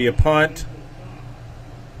is going to be a punt.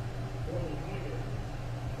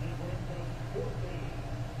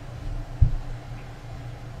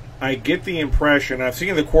 I get the impression, I've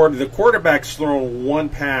seen the quarterback's thrown one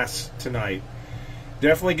pass tonight.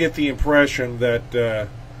 Definitely get the impression that the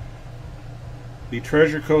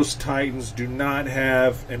Treasure Coast Titans do not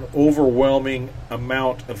have an overwhelming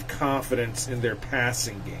amount of confidence in their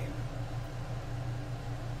passing game.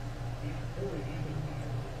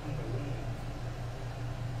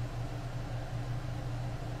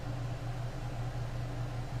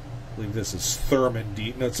 I believe this is Thurman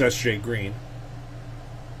deep. No, it's S.J. Green.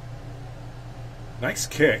 Nice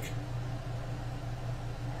kick.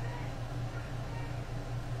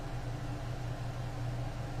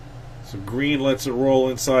 So Green lets it roll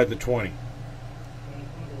inside the 20.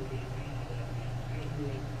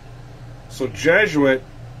 So Jesuit,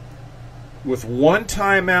 with one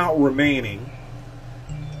timeout remaining,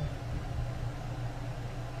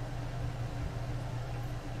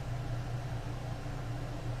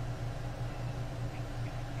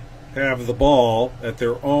 have the ball at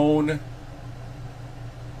their own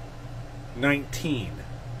 19.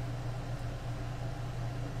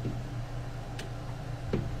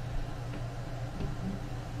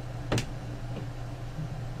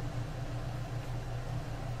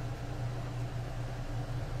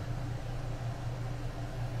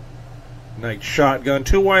 Knight shotgun,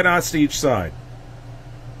 two wideouts to each side.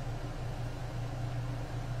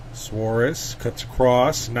 Suarez cuts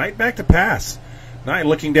across. Knight back to pass. Knight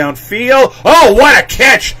looking downfield. Oh, what a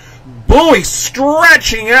catch! Bowie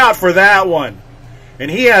stretching out for that one.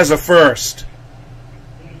 And he has a first.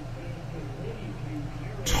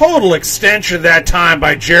 Total extension that time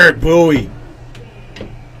by Jared Bowie.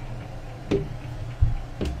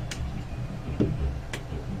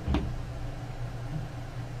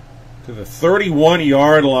 To the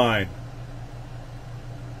 31-yard line.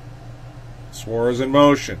 Suarez in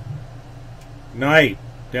motion. Knight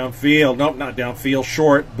downfield. Nope, not downfield.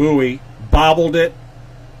 Short. Bowie bobbled it.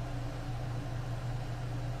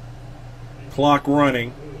 Clock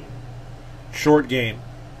running. Short game.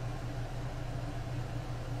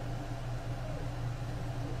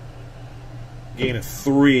 Gain of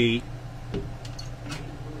 3.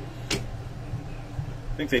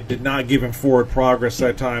 I think they did not give him forward progress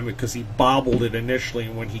that time because he bobbled it initially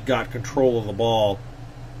when he got control of the ball.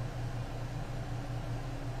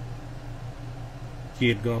 He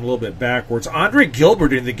had gone a little bit backwards. Andre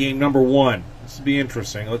Gilbert in the game, number 1. This will be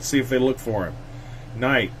interesting. Let's see if they look for him.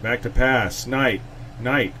 Knight, back to pass. Knight,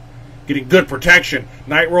 getting good protection.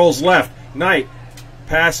 Knight rolls left. Knight,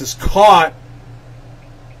 pass is caught.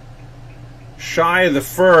 Shy of the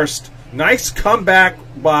first. Nice comeback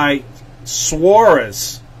by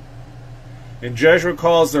Suarez. And Jesuit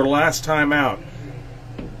calls their last time out.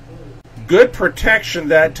 Good protection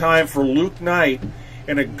that time for Luke Knight.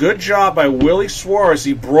 And a good job by Willie Suarez.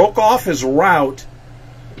 He broke off his route.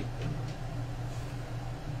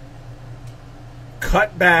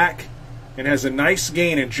 Cut back and has a nice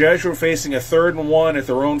gain, and Jesuit facing a 3rd and 1 at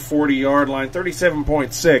their own 40-yard line.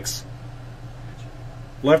 37.6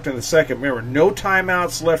 left in the second. Remember, no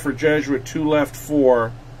timeouts left for Jesuit, 2 left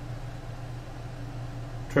for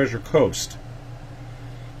Treasure Coast.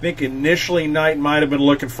 I think initially Knight might have been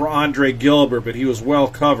looking for Andre Gilbert, but he was well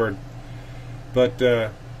covered.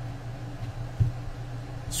 But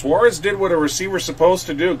Suarez did what a receiver's supposed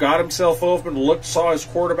to do. Got himself open, looked, saw his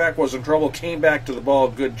quarterback was in trouble, came back to the ball.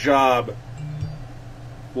 Good job,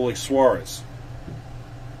 Willie Suarez.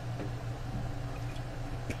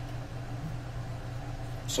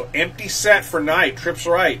 So empty set for Knight. Trips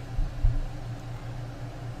right.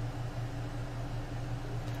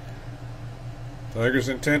 Tigers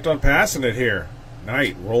intent on passing it here.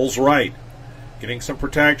 Knight rolls right. Getting some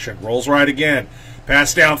protection. Rolls right again.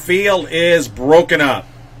 Pass downfield is broken up.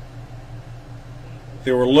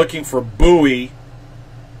 They were looking for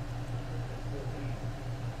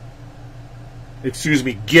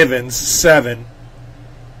Givens, 7.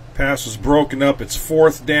 Pass was broken up. It's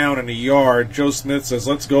 4th down and a yard. Joe Smith says,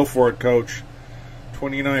 let's go for it, coach.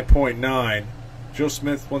 29.9. Joe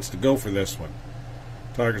Smith wants to go for this one.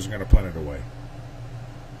 Tigers are going to punt it away.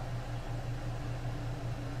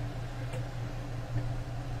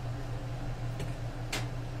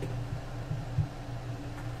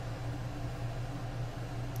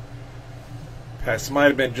 Pass might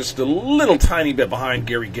have been just a little tiny bit behind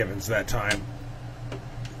Gary Givens that time.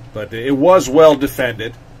 But it was well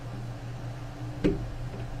defended.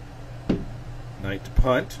 Knight to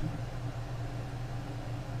punt.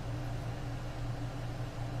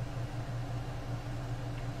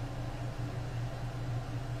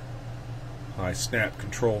 High snap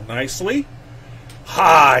control nicely.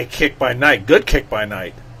 High kick by Knight. Good kick by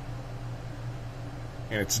Knight.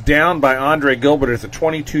 And it's down by Andre Gilbert at the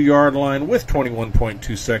 22-yard line with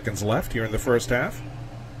 21.2 seconds left here in the first half.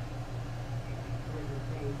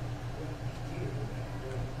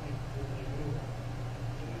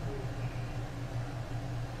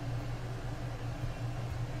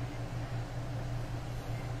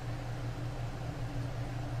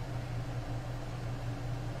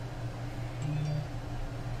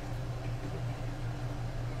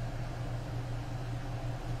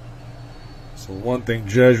 So one thing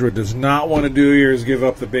Jesuit does not want to do here is give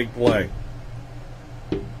up the big play.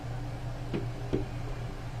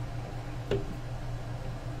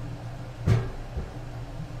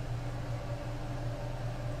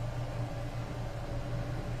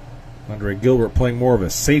 Andre Gilbert playing more of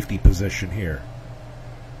a safety position here.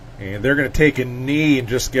 And they're going to take a knee and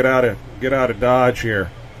just get out of dodge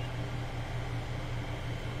here.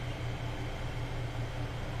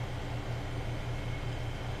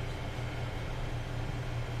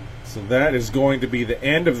 So that is going to be the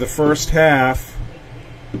end of the first half.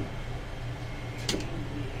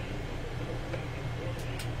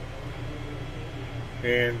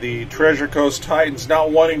 And the Treasure Coast Titans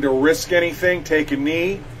not wanting to risk anything, take a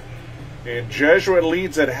knee. And Jesuit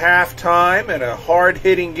leads at halftime in a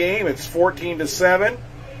hard-hitting game. It's 14-7.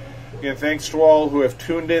 Again, thanks to all who have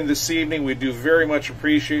tuned in this evening. We do very much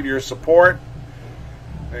appreciate your support.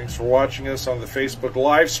 Thanks for watching us on the Facebook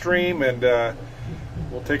live stream, and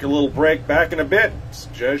we'll take a little break back in a bit. It's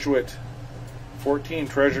Jesuit 14,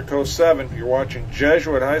 Treasure Coast 7. You're watching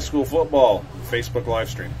Jesuit High School Football Facebook live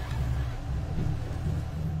stream.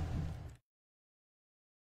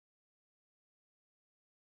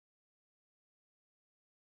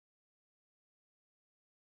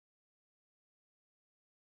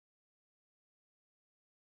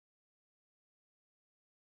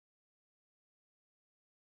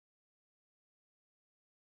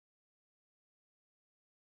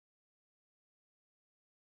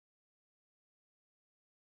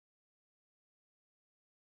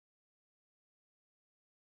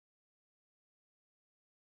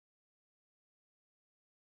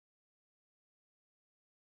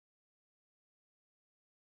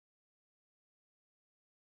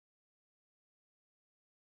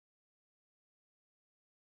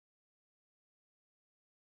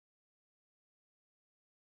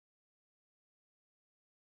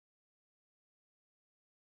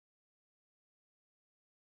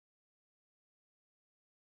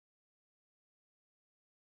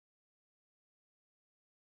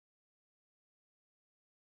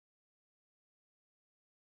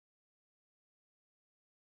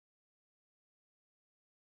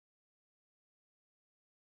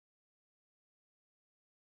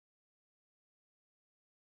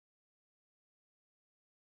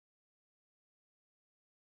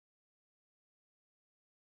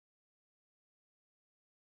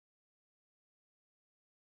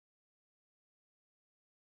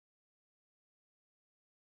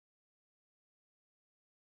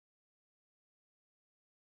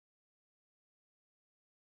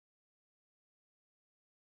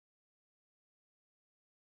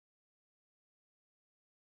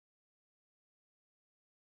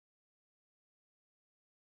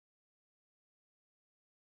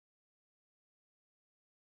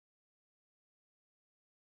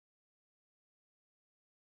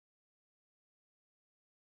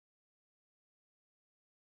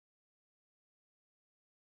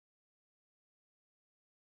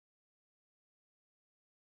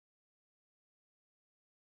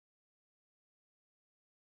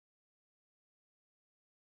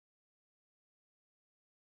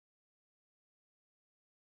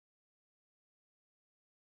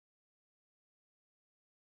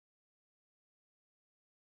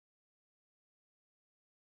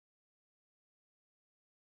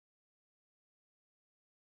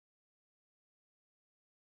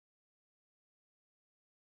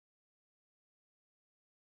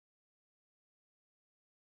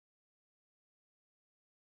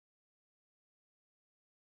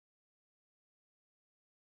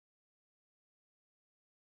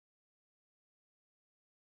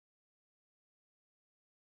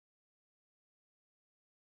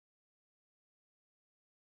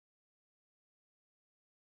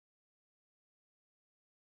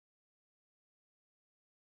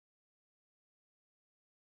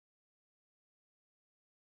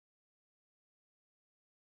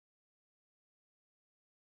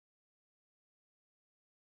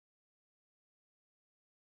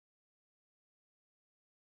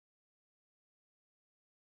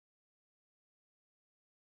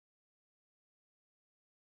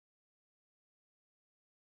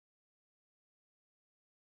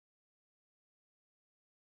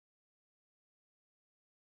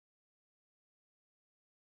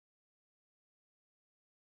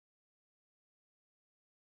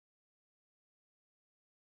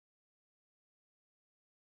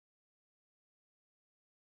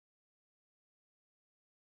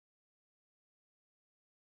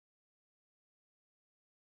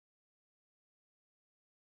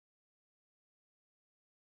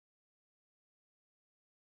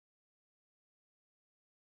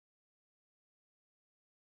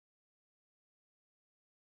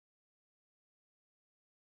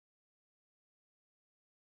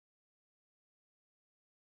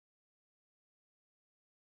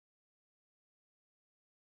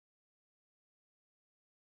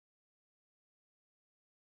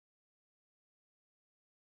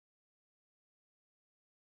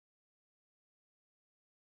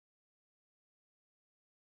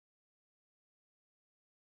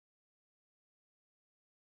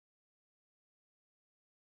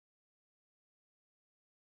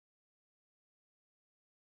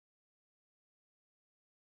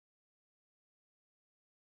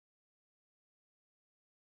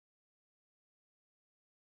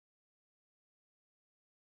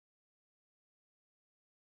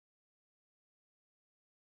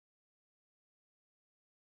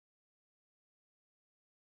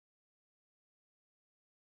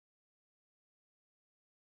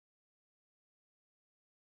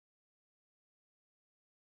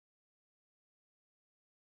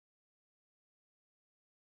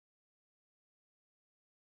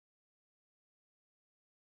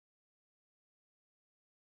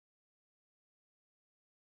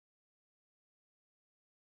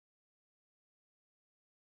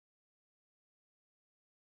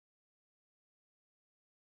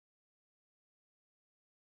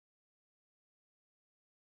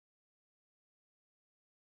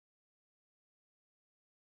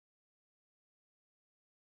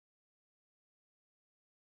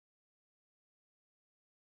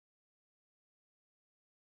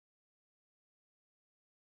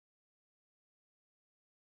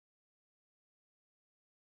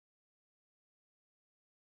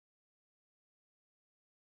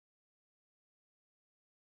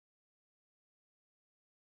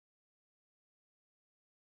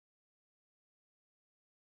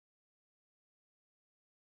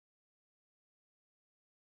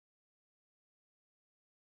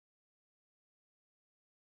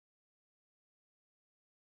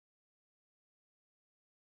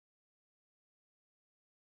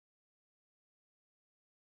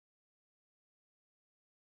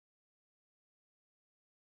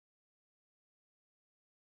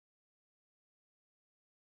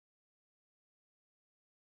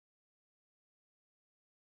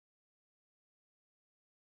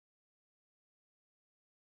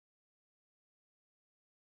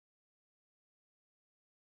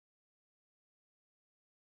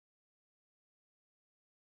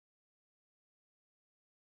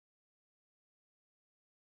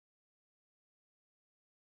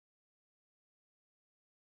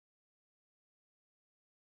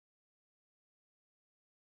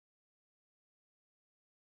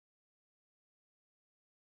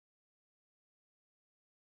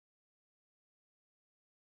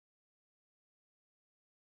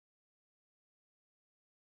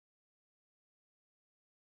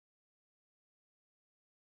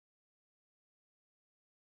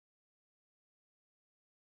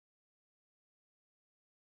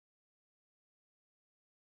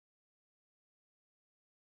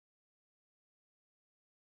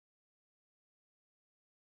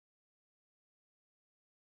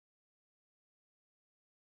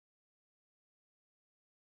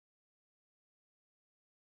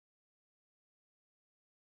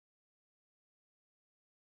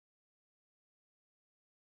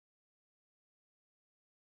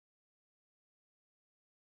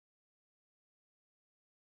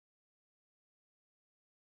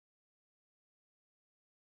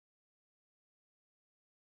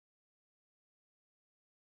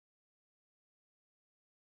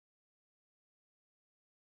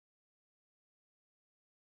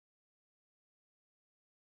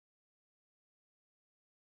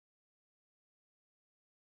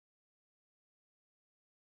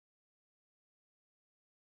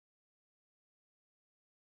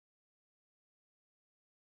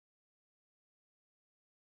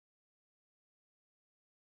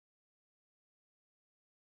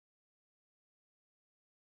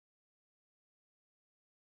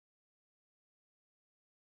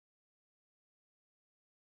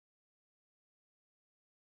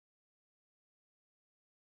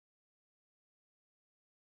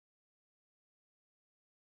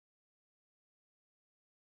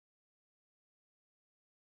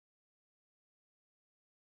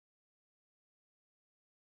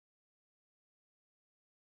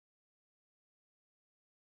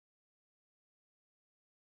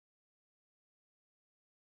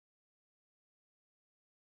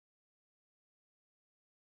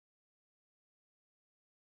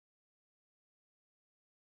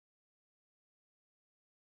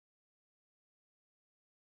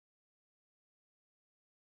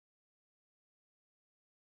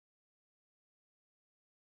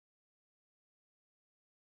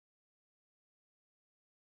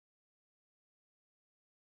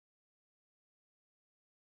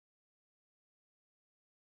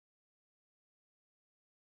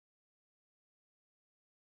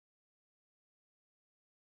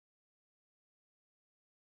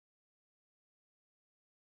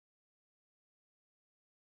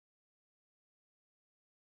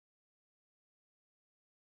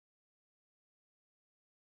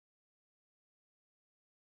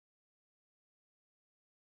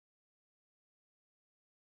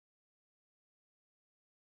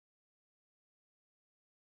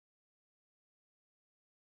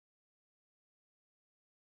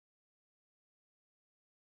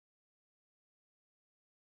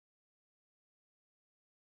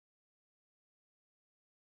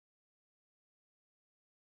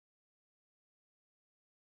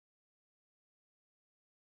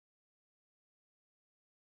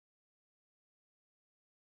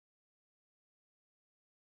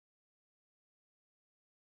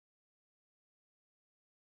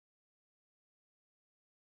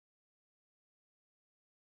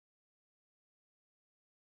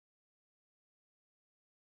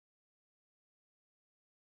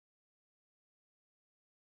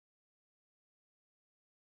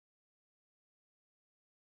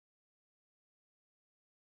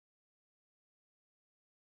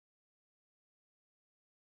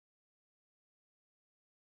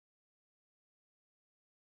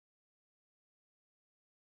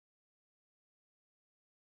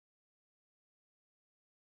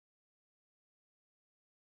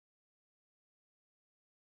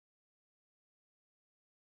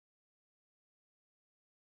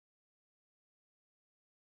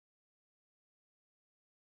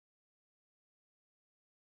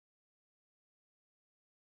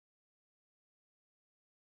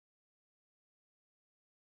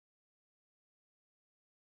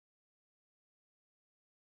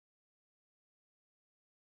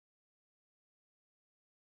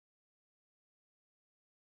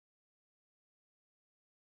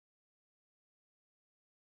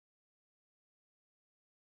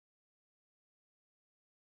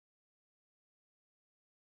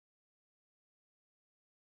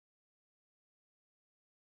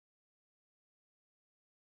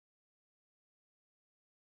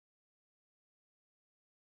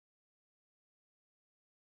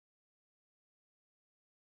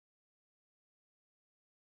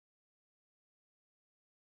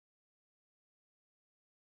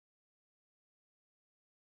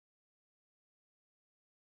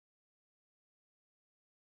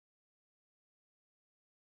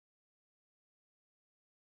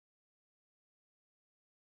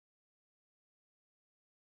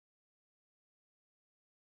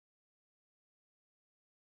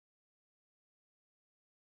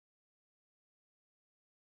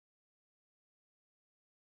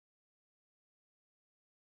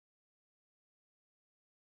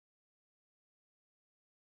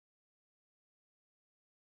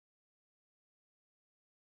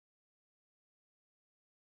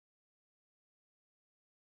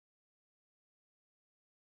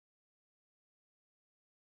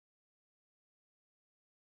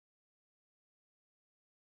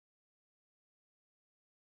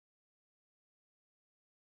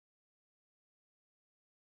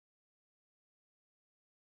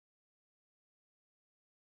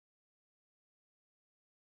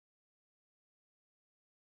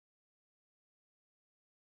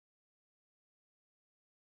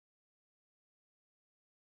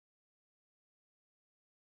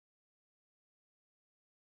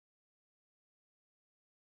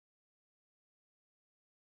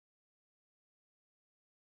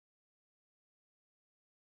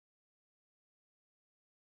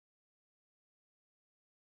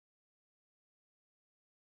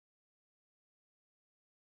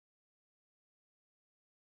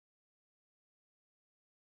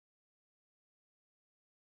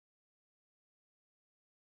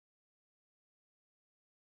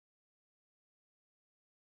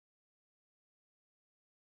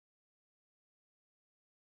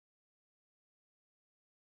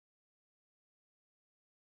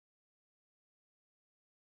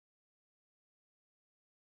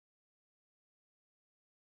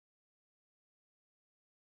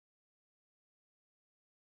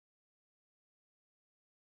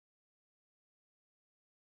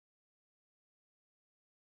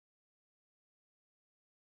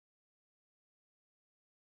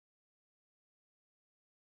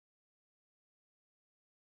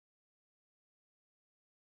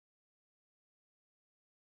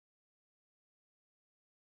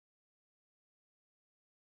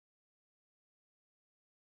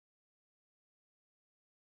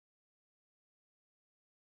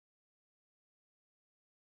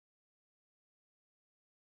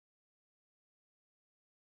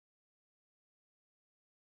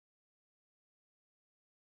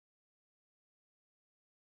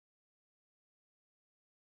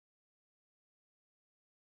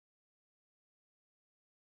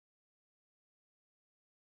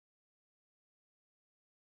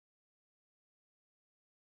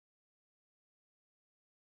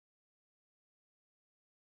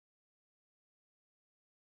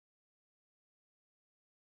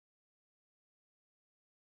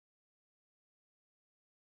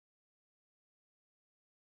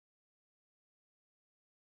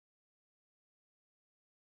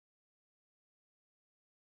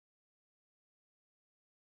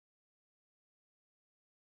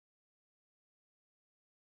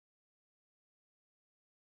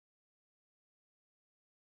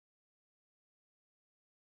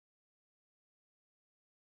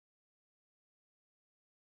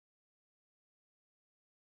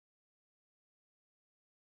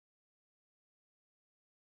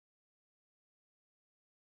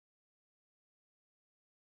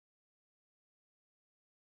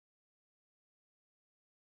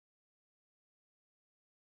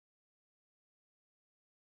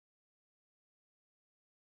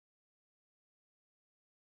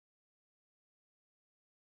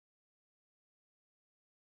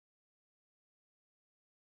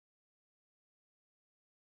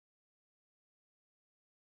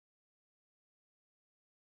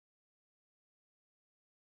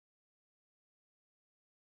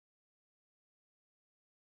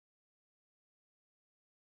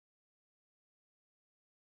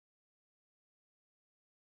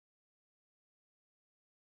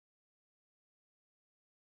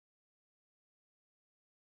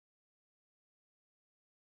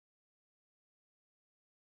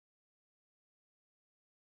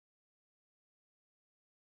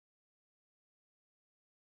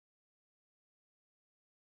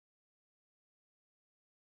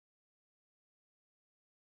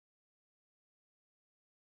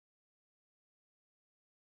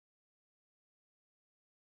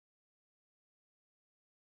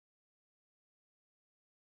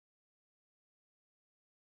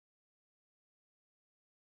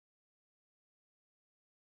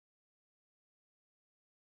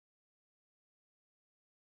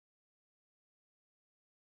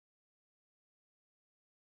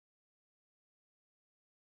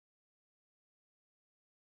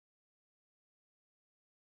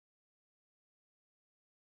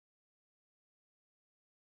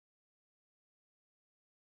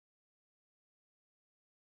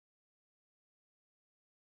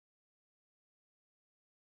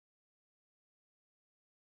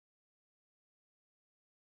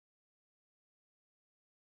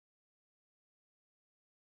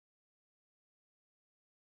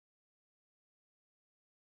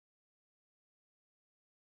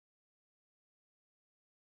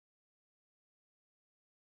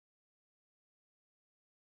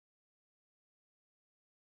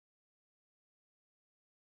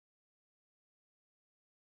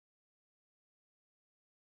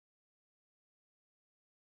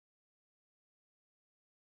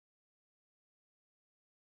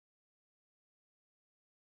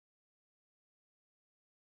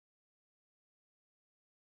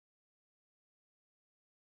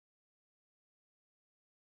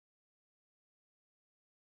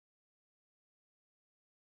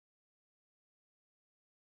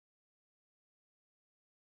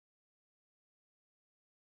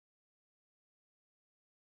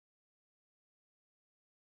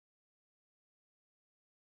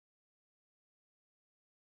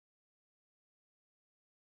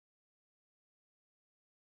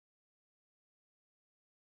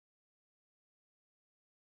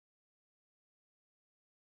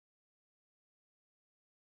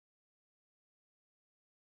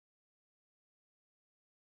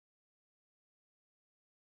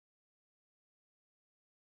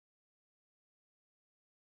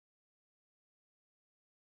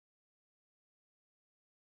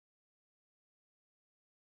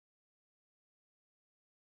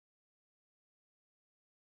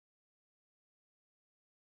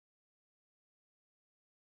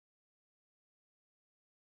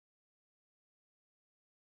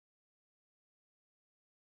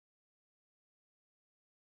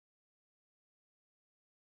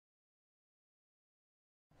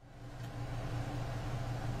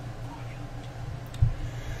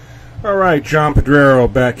 All right, John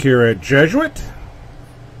Pedrero back here at Jesuit.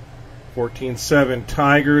 14-7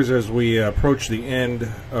 Tigers as we approach the end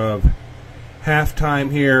of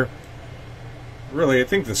halftime here. Really, I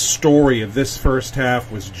think the story of this first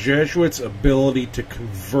half was Jesuit's ability to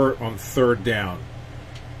convert on third down.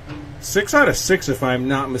 6 out of 6, if I'm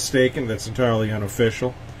not mistaken. That's entirely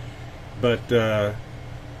unofficial. But, I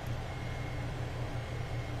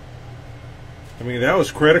mean, that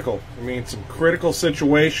was critical. I mean, some critical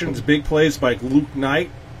situations, big plays by Luke Knight.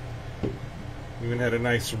 Even had a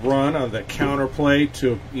nice run on that counter play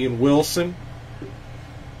to Ian Wilson.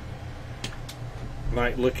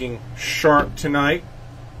 Knight looking sharp tonight.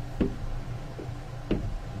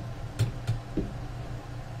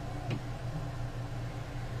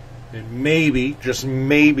 And maybe, just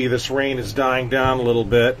maybe, this rain is dying down a little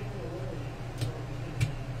bit.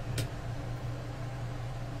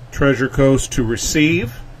 Treasure Coast to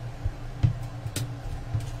receive.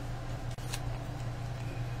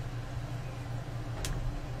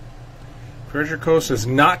 Treasure Coast has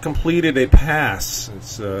not completed a pass.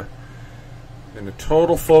 It's been a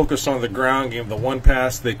total focus on the ground game. The one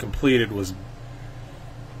pass they completed was an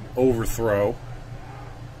overthrow.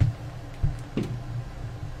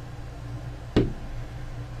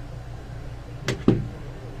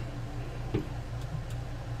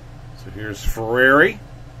 So here's Ferrari.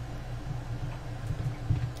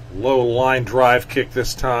 Low line drive kick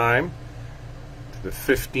this time to the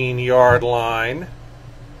 15-yard line.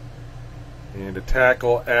 And a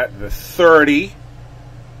tackle at the 30.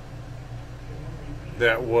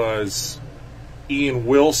 That was Ian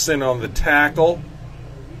Wilson on the tackle.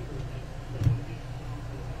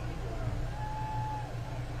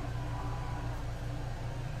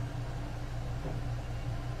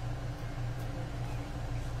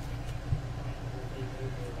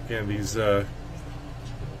 Again, these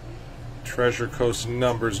Treasure Coast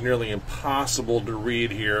numbers nearly impossible to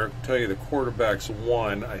read here. I'll tell you the quarterback's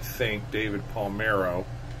one, I think, David Palmero.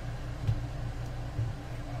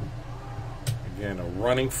 Again, a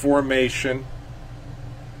running formation.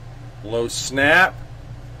 Low snap.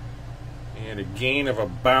 And a gain of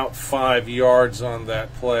about 5 yards on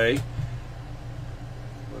that play.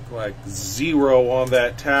 Looked like 0 on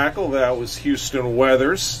that tackle. That was Houston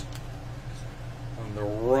Weathers. The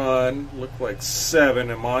run looked like 7.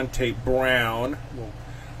 Amonte Brown will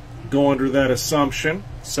go under that assumption.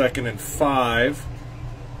 2nd and 5.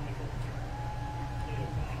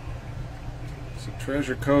 So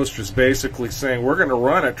Treasure Coast is basically saying, we're going to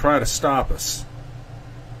run it, try to stop us.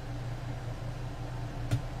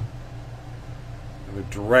 And the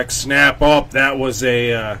direct snap up, that was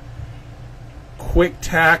a quick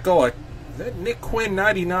tackle. Is that Nick Quinn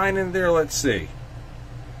 99 in there? Let's see.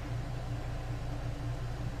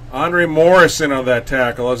 Andre Morrison on that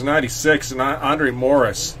tackle. That was 96, and Andre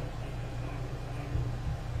Morris,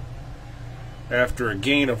 after a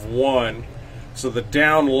gain of 1. So the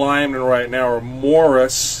down linemen right now are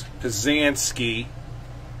Morris, Pizanski,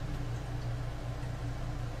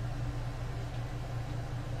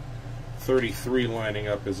 .33 lining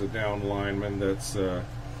up as a down lineman. That's the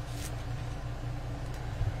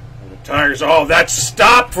Tigers. Oh, that's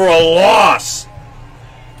stopped for a loss.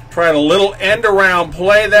 Tried a little end-around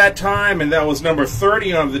play that time, and that was number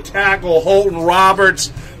 30 on the tackle, Holton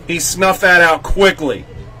Roberts. He snuffed that out quickly.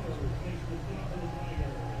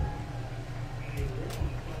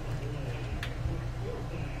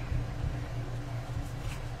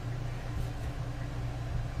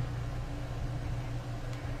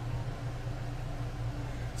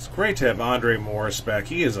 It's great to have Andre Morris back.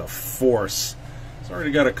 He is a force. He's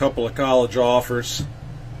already got a couple of college offers.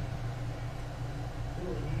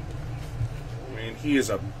 He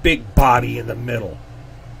is a big body in the middle.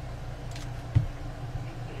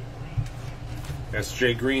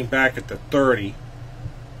 S.J. Green back at the 30.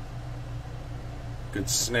 Good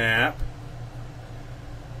snap.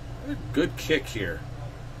 Good kick here.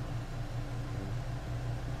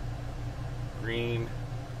 Green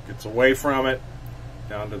gets away from it.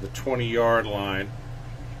 Down to the 20-yard line.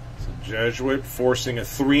 So Jesuit forcing a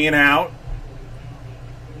 3 and out.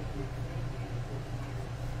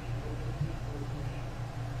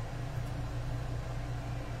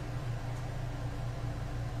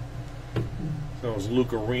 That was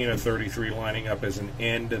Luke Arena, 33, lining up as an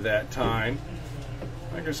end to that time.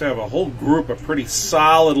 Tigers have a whole group of pretty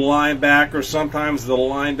solid linebackers. Sometimes they're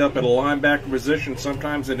lined up at a linebacker position,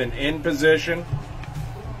 sometimes at an end position.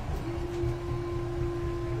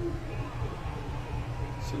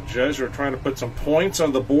 So Jesuit are trying to put some points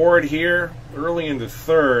on the board here early in the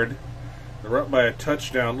third. They're up by a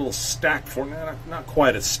touchdown. A little stacked not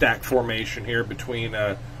quite a stacked formation here between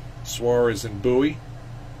Suarez and Bowie.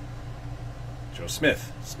 Joe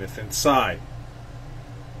Smith. Smith inside.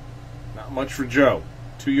 Not much for Joe.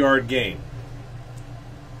 2-yard gain.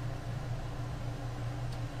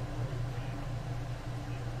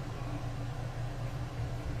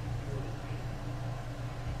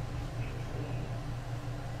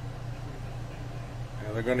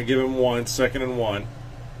 Now they're going to give him 1, 2nd and 1.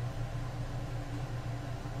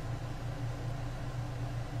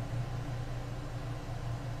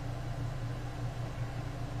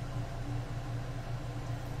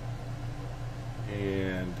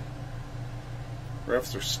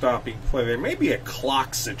 Refs are stopping play. There may be a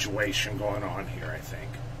clock situation going on here, I think.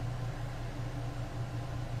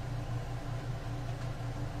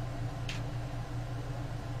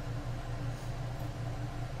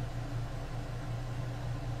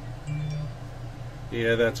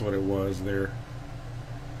 Yeah, that's what it was. They're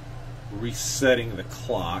resetting the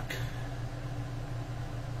clock.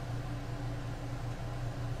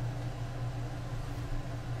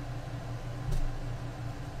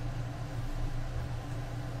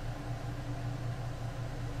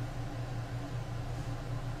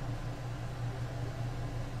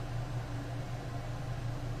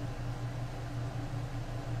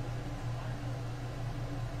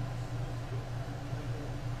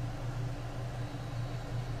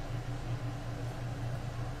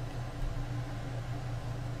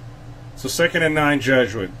 So 2nd and 9,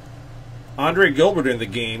 Jesuit. Andre Gilbert in the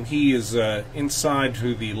game. He is inside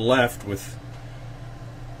to the left with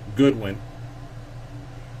Goodwin.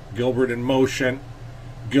 Gilbert in motion.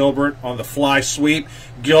 Gilbert on the fly sweep.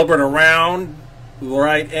 Gilbert around the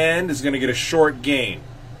right end is going to get a short gain.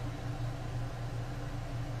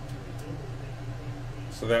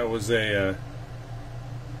 So that was a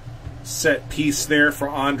set piece there for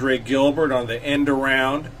Andre Gilbert on the end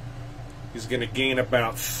around. He's going to gain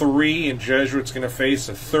about 3, and Jesuit's going to face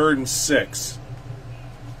a 3rd and 6.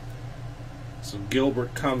 So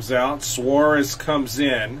Gilbert comes out. Suarez comes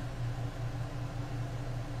in.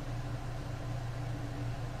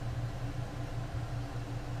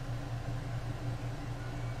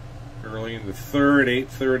 Early in the 3rd,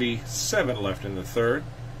 8:37 left in the 3rd.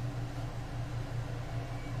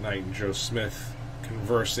 Knight and Joe Smith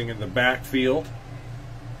conversing in the backfield.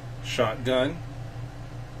 Shotgun.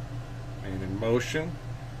 And in motion,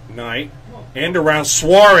 Knight. End around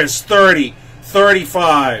Suarez, 30,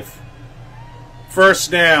 35.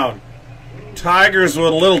 First down. Tigers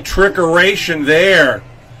with a little trickeration there.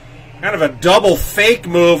 Kind of a double fake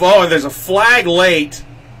move. Oh, and there's a flag late.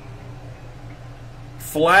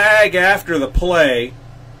 Flag after the play.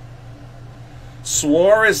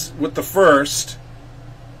 Suarez with the first.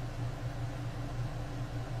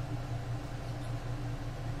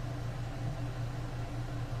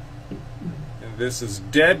 This is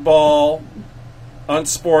dead ball,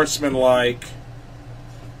 unsportsmanlike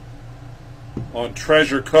on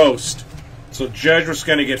Treasure Coast. So Jesuit's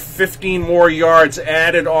going to get 15 more yards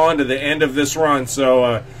added on to the end of this run.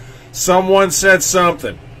 So someone said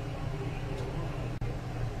something.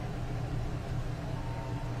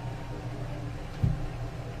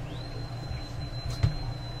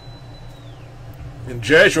 And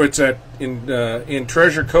Jesuits in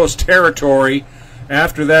Treasure Coast territory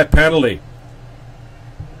after that penalty.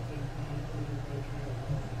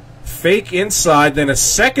 Fake inside, then a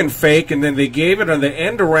second fake, and then they gave it on the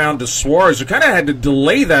end around to Suarez, who kind of had to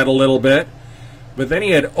delay that a little bit. But then he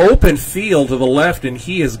had open field to the left, and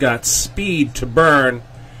he has got speed to burn.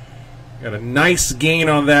 Got a nice gain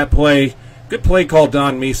on that play. Good play call,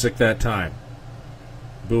 Don Misick that time.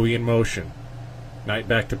 Bowie in motion. Knight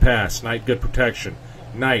back to pass. Knight good protection.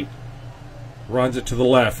 Knight runs it to the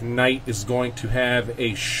left. Knight is going to have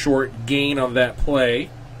a short gain on that play.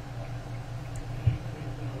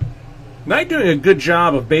 Knight doing a good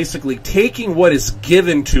job of basically taking what is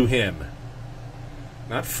given to him.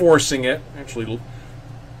 Not forcing it. Actually,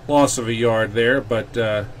 loss of a yard there,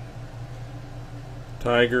 but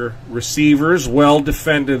Tiger receivers well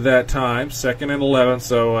defended that time. 2nd and 11,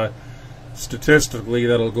 so statistically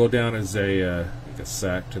that'll go down as a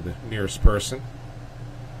sack to the nearest person.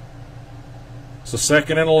 So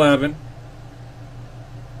 2nd and 11.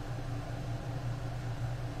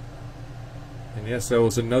 And yes, that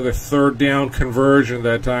was another 3rd down conversion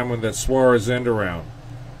that time when that Suarez end around.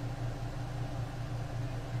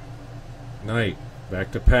 Knight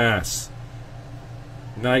back to pass.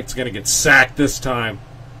 Knight's going to get sacked this time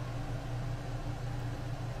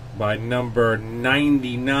by number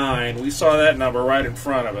 99. We saw that number right in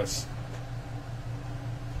front of us.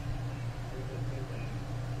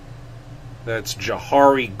 That's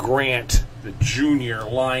Jahari Grant, the junior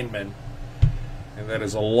lineman. And that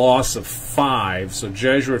is a loss of 5. So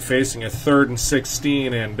Jesuit facing a 3rd and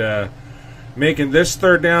 16. And making this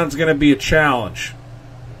third down is going to be a challenge.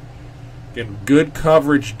 Getting good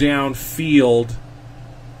coverage downfield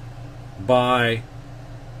by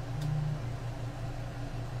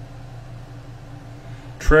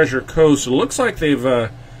Treasure Coast. It looks like they've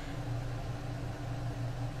gone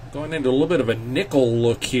into a little bit of a nickel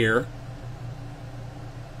look here.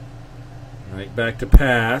 Knight back to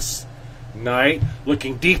pass. Knight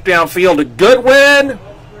looking deep downfield to Goodwin.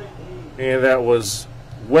 And that was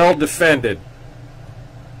well defended.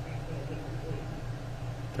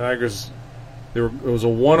 Tigers, it was a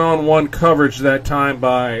one-on-one coverage that time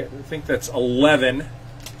by, I think that's 11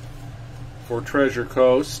 for Treasure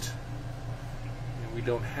Coast. And we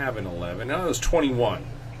don't have an 11. Now it was 21.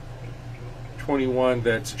 21,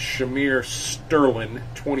 that's Shamir Sterling.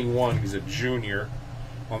 21, he's a junior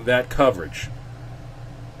on that coverage.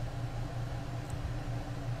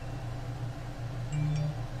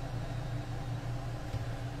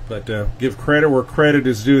 But give credit where credit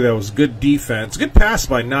is due. That was good defense. Good pass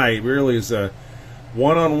by Knight. Really is a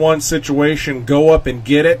one-on-one situation. Go up and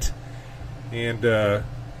get it. And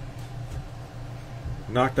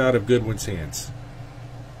knocked out of Goodwin's hands.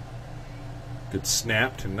 Good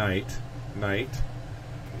snap to Knight. Knight.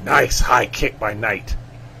 Nice high kick by Knight.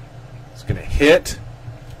 It's going to hit.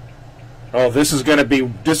 Oh, this is going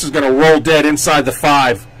to roll dead inside the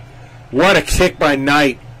 5. What a kick by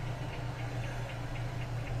Knight.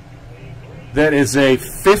 That is a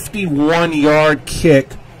 51-yard kick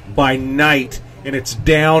by Knight, and it's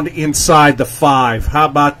down inside the 5. How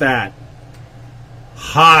about that?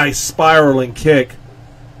 High spiraling kick.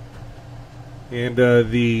 And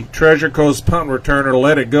the Treasure Coast punt returner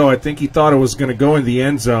let it go. I think he thought it was going to go in the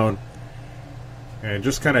end zone. And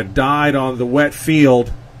just kind of died on the wet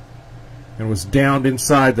field and was downed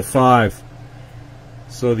inside the 5.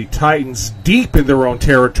 So the Titans deep in their own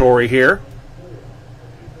territory here.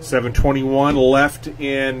 7:21 left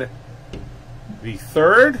in the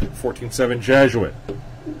third. 14-7 Jesuit.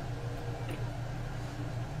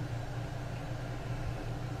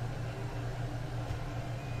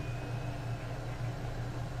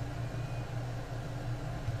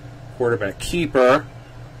 Quarterback keeper.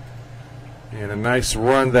 And a nice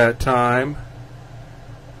run that time.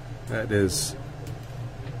 That is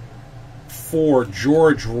for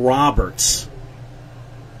George Roberts.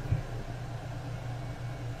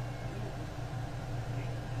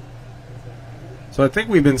 So I think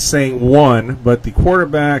we've been saying 1, but the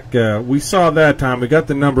quarterback, we saw that time. We got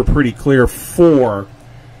the number pretty clear, 4.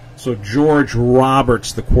 So George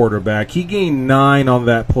Roberts, the quarterback. He gained 9 on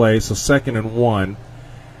that play, so 2nd and 1.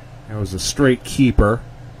 That was a straight keeper.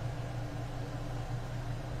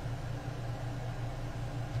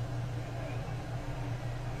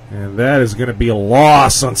 And that is going to be a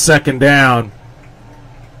loss on 2nd down.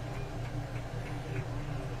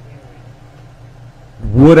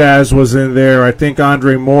 Woodaz was in there. I think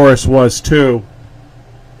Andre Morris was too.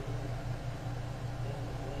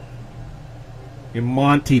 And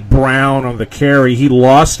Monty Brown on the carry. He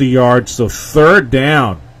lost a yard, so 3rd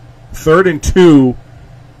down. 3rd and 2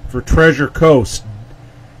 for Treasure Coast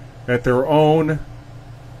at their own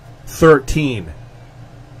 13.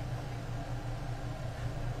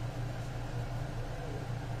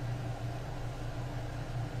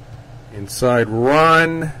 Inside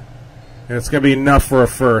run. And it's going to be enough for a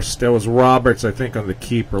first. That was Roberts, I think, on the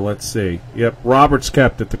keeper. Let's see. Yep, Roberts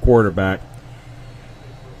kept it, the quarterback.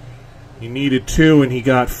 He needed 2, and he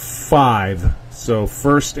got 5. So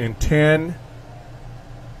 1st and 10.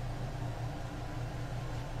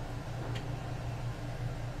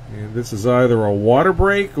 And this is either a water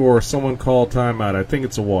break or someone called timeout. I think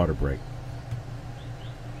it's a water break.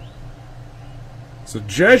 So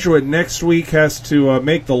Jesuit next week has to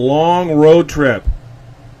make the long road trip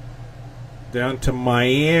down to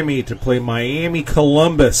Miami to play Miami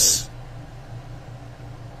Columbus.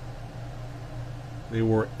 They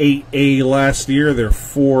were 8A last year. They're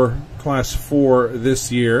Class 4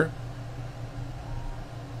 this year.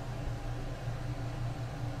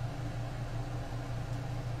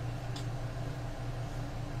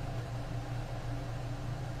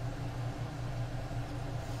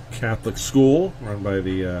 Catholic school run by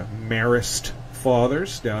the Marist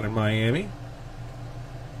fathers down in Miami.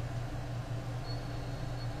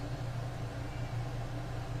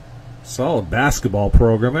 Solid basketball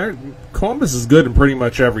program. Columbus is good in pretty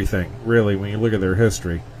much everything, really, when you look at their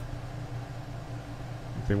history.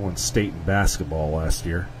 They won state in basketball last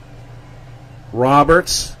year.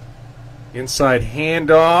 Roberts, inside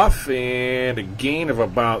handoff, and a gain of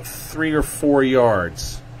about 3 or 4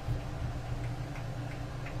 yards.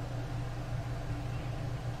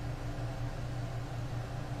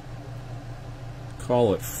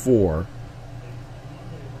 Call it 4.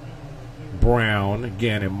 Brown.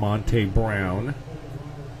 Again, in Monte Brown.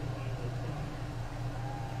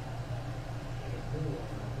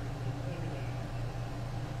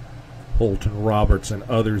 Holton Roberts and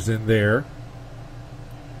others in there.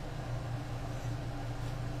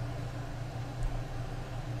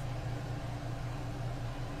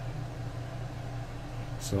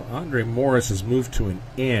 So Andre Morris has moved to an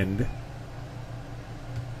end.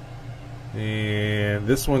 And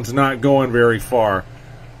this one's not going very far.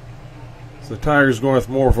 So the Tigers going with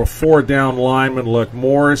more of a 4-down lineman look.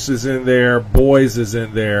 Morris is in there. Boys is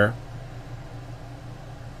in there.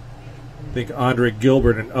 I think Andre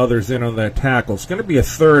Gilbert and others in on that tackle. It's going to be a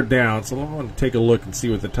 3rd down, so I want to take a look and see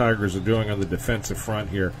what the Tigers are doing on the defensive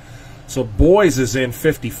front here. So Boys is in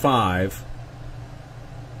 55.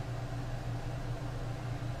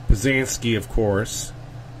 Pazanski, of course.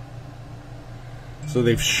 So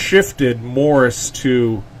they've shifted Morris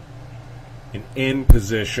to an end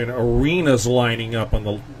position. Arena's lining up on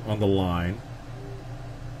the line.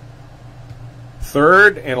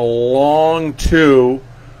 3rd and a long 2.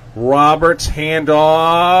 Roberts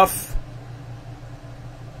handoff.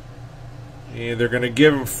 And they're going to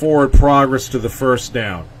give him forward progress to the 1st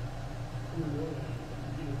down.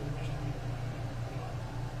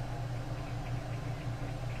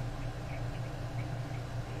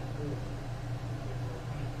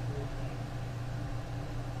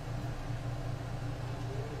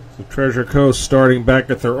 So Treasure Coast starting back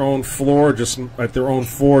at their own floor, just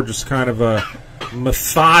kind of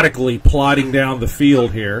methodically plodding down the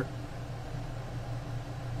field here.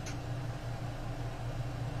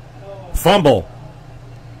 Fumble.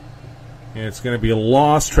 And it's going to be a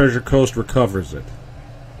loss. Treasure Coast recovers it.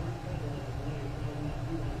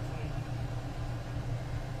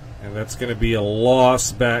 And that's going to be a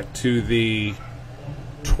loss back to the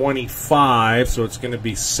 25, so it's going to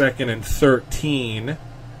be 2nd and 13.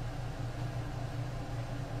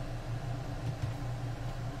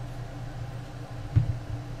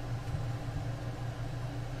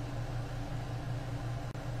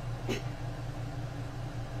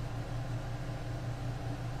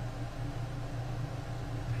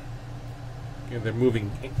 And they're moving.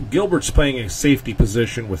 Gilbert's playing a safety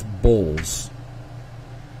position with Bowles.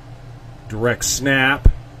 Direct snap.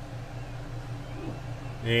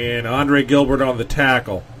 And Andre Gilbert on the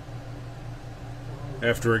tackle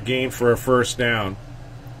after a gain for a 1st down.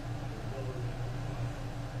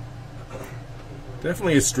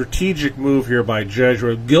 Definitely a strategic move here by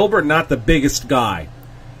Jesuit. Gilbert, not the biggest guy.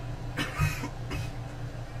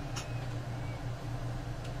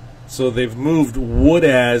 So they've moved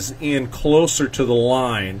Woodaz in closer to the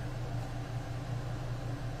line.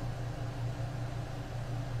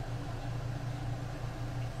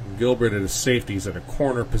 Gilbert at his safety. He's at a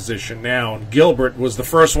corner position now. And Gilbert was the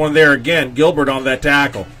first one there again. Gilbert on that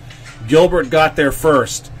tackle. Gilbert got there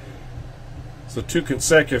first. So 2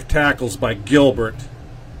 consecutive tackles by Gilbert.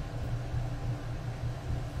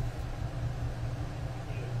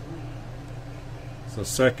 So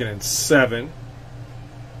 2nd and 7.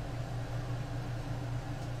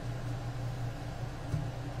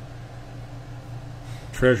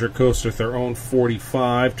 Treasure Coast at their own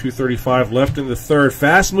 45. 2:35 left in the 3rd.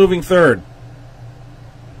 Fast-moving 3rd.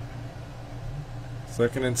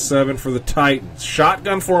 2nd and 7 for the Titans.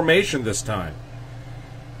 Shotgun formation this time.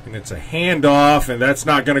 And it's a handoff, and that's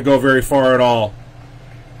not going to go very far at all.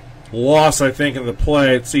 Loss, I think, in the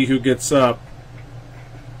play. Let's see who gets up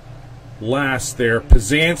last there.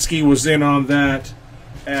 Pazanski was in on that,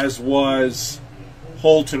 as was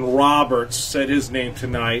Holton Roberts, said his name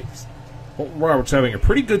tonight. Holton Roberts having a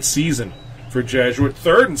pretty good season for Jesuit.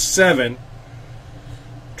 3rd and 7.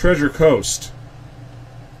 Treasure Coast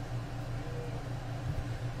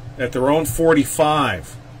at their own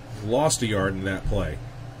 45. Lost a yard in that play.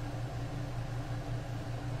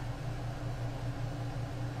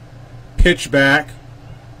 Pitch back.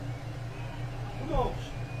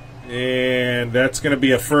 And that's going to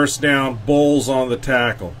be a 1st down. Bowles on the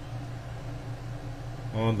tackle.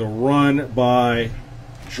 On the run by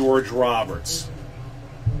George Roberts.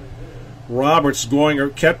 Roberts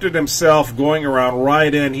kept it himself, going around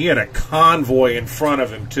right in. He had a convoy in front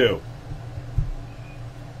of him, too.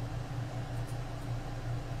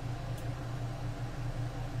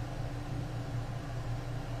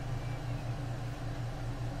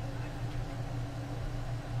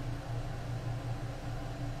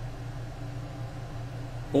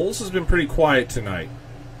 Bowles has been pretty quiet tonight.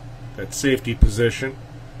 That safety position,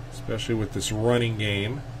 especially with this running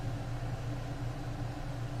game.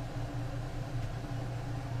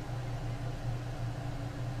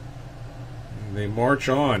 And they march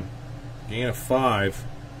on. Gain of 5.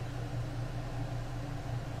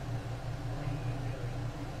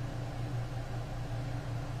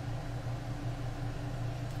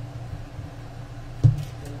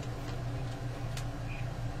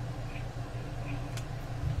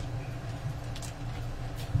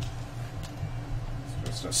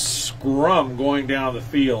 a scrum going down the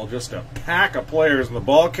field. Just a pack of players, and the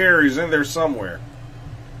ball carrier's in there somewhere.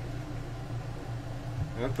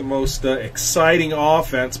 Not the most exciting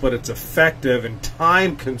offense, but it's effective and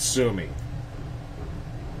time-consuming.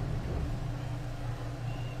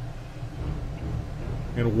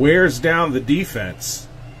 And wears down the defense.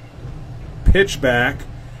 Pitch back.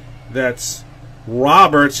 That's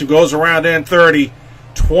Roberts, who goes around end 30,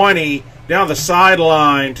 20, down the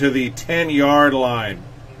sideline to the 10-yard line.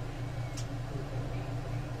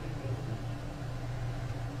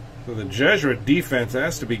 So the Jesuit defense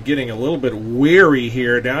has to be getting a little bit weary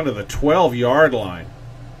here, down to the 12-yard line.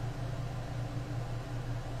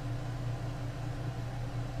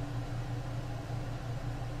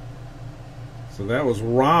 So that was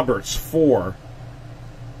Roberts 4.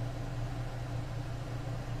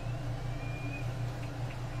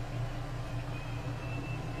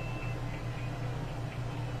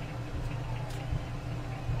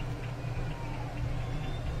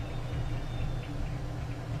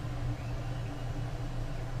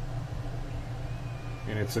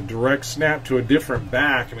 And it's a direct snap to a different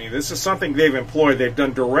back. I mean, this is something they've employed. They've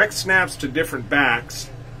done direct snaps to different backs.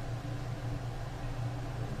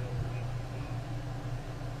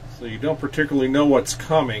 So you don't particularly know what's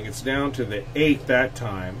coming. It's down to the 8 that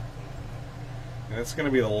time. And that's going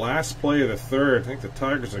to be the last play of the third. I think the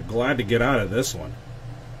Tigers are glad to get out of this one.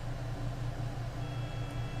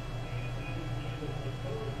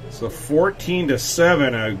 So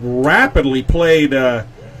 14-7, a rapidly played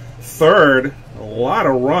third. A lot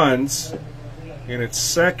of runs, and it's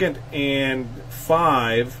 2nd and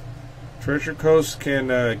 5. Treasure Coast can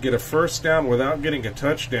get a first down without getting a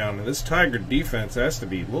touchdown, and this Tiger defense has to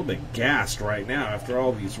be a little bit gassed right now after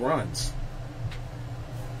all these runs.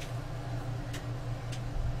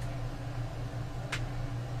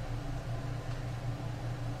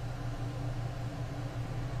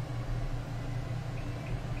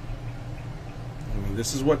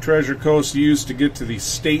 This is what Treasure Coast used to get to the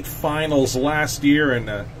state finals last year in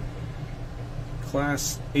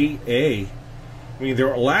Class 8A. I mean,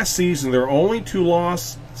 last season, their only 2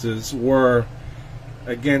 losses were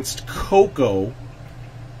against Cocoa,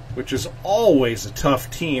 which is always a tough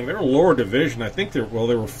team. They're a lower division. I think they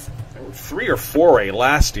were 3 or 4A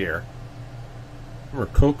last year. I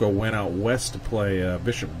remember Cocoa went out west to play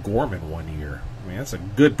Bishop Gorman one year. I mean, that's a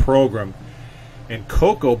good program. And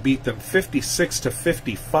Cocoa beat them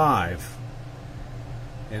 56-55.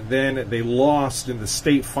 And then they lost in the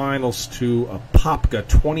state finals to Apopka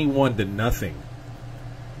 21-0.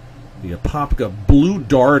 The Apopka Blue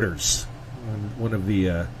Darters, one of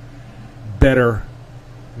the better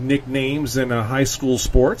nicknames in high school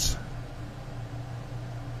sports.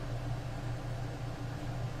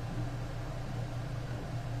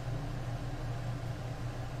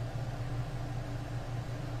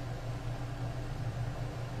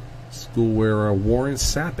 School where Warren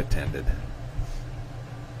Sapp attended.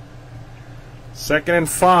 2nd and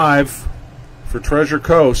 5 for Treasure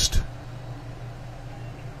Coast.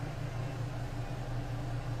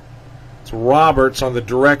 It's Roberts on the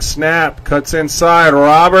direct snap. Cuts inside.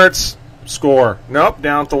 Roberts. Score. Nope,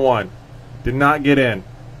 down to 1. Did not get in.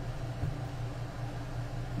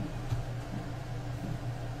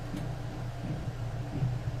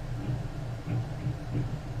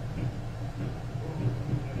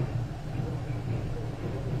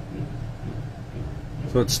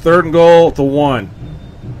 So it's 3rd and goal at the 1.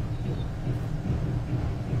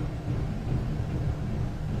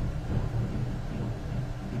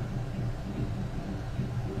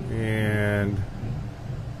 And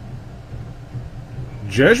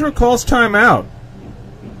Jesuit calls timeout.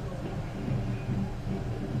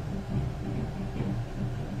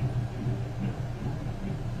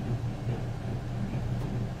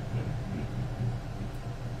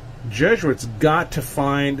 Jesuits got to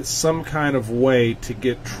find some kind of way to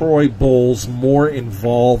get Troy Bowles more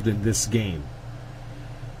involved in this game.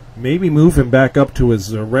 Maybe move him back up to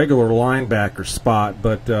his regular linebacker spot,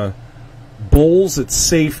 but Bowles at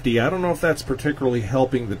safety, I don't know if that's particularly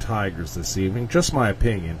helping the Tigers this evening, just my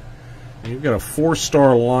opinion. You've got a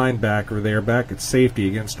 4-star linebacker there back at safety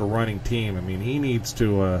against a running team. I mean, he needs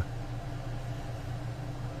to...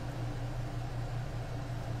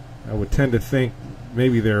 I would tend to think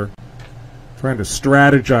maybe they're trying to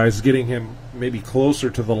strategize getting him maybe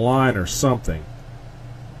closer to the line or something.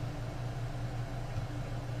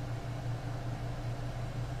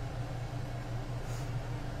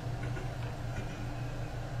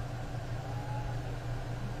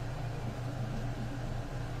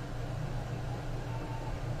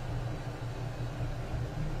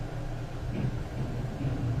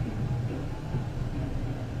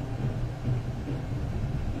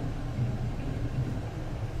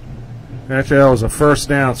 Actually, that was a first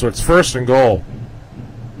down, so it's 1st and goal.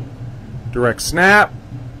 Direct snap.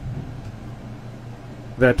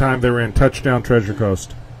 That time they ran touchdown Treasure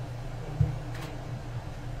Coast.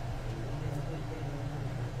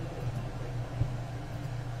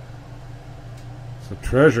 So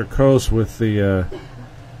Treasure Coast with the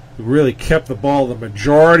really kept the ball the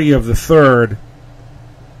majority of the third.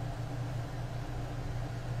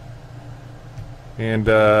 And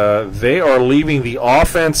they are leaving the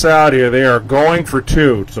offense out here. They are going for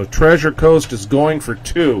 2. So Treasure Coast is going for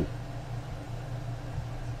 2.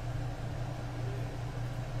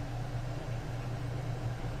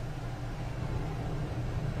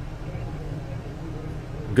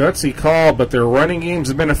 Gutsy call, but their running games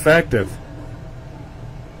have been effective.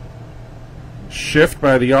 Shift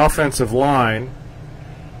by the offensive line.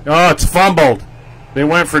 Oh, it's fumbled. They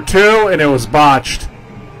went for 2, and it was botched.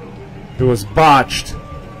 It was botched.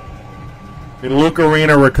 And Luke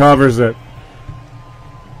Arena recovers it.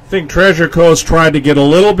 I think Treasure Coast tried to get a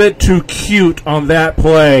little bit too cute on that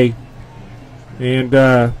play and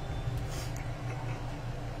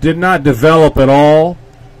did not develop at all.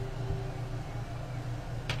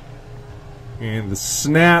 And the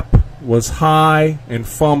snap was high and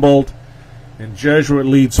fumbled, and Jesuit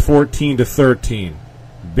leads 14-13.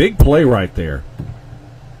 Big play right there.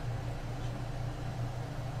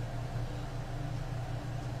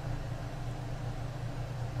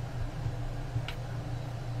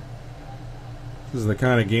 This is the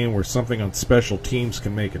kind of game where something on special teams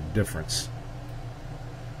can make a difference.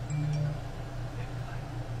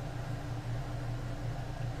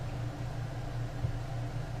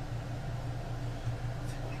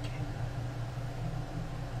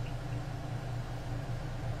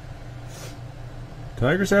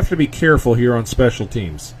 Tigers have to be careful here on special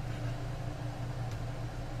teams.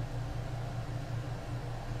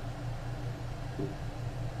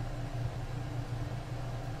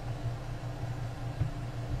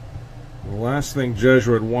 The last thing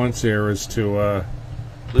Jesuit wants here is to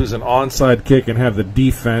lose an onside kick and have the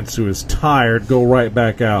defense, who is tired, go right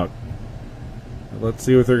back out. Let's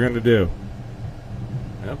see what they're going to do.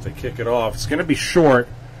 Yep, they kick it off. It's going to be short.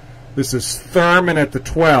 This is Thurman at the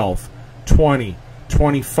 12, 20,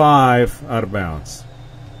 25, out of bounds.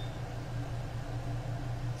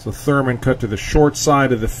 So Thurman cut to the short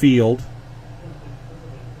side of the field.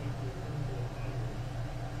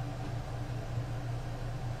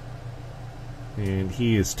 And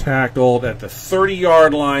he is tackled at the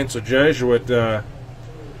 30-yard line, so Jesuit has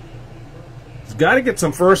got to get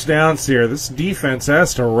some first downs here. This defense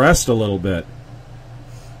has to rest a little bit.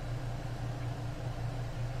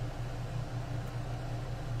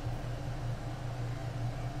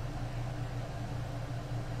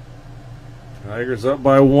 Tigers up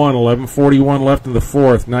by 1, 11:41 left in the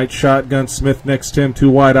fourth. Knight shotgun, Smith next to him, 2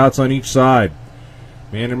 wide outs on each side.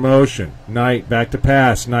 Man in motion. Knight back to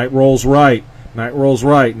pass. Knight rolls right. Knight rolls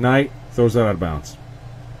right. Knight throws that out of bounds.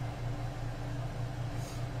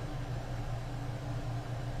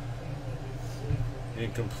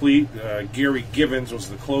 Incomplete. Gary Givens was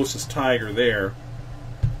the closest Tiger there.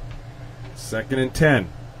 2nd and 10.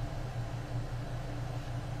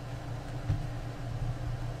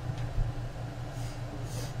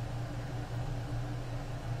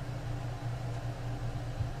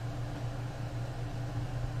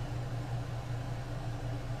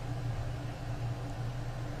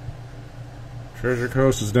 Treasure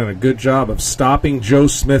Coast has done a good job of stopping Joe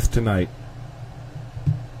Smith tonight.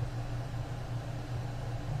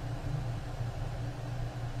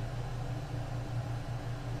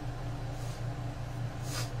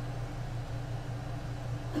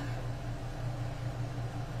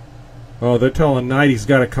 Oh, they're telling Knight he's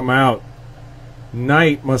got to come out.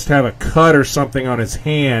 Knight must have a cut or something on his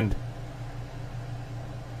hand.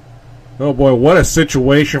 Oh boy, what a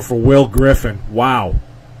situation for Will Griffin. Wow.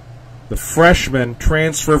 The freshman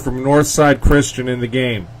transfer from Northside Christian in the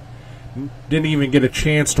game. Didn't even get a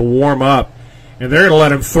chance to warm up. And they're going to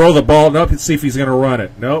let him throw the ball. Nope, let's see if he's going to run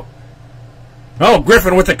it. Nope. Oh,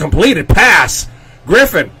 Griffin with a completed pass.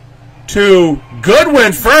 Griffin to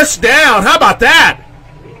Goodwin, first down. How about that?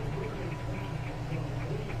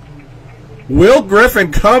 Will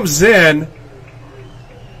Griffin comes in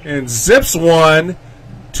and zips one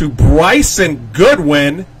to Bryson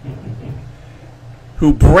Goodwin,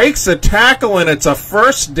 who breaks a tackle, and it's a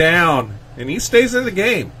first down, and he stays in the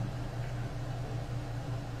game.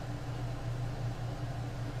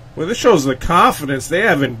 Well, this shows the confidence they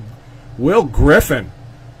have in Will Griffin.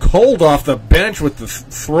 Cold off the bench with the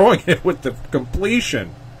throwing it with the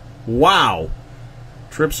completion. Wow.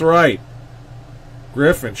 Trips right.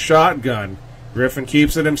 Griffin, shotgun. Griffin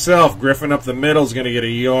keeps it himself. Griffin up the middle is going to get a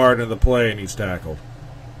yard in the play, and he's tackled.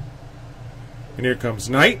 And here comes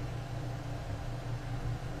Knight.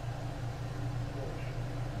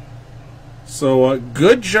 So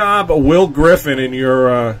good job, Will Griffin, in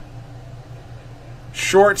your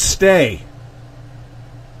short stay.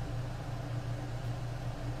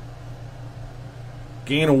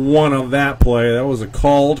 Gain of 1 on that play. That was a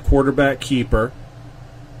called quarterback keeper.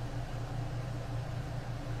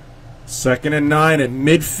 2nd and 9 at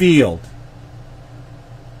midfield.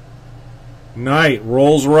 Knight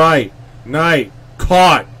rolls right. Knight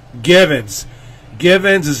caught. Givens.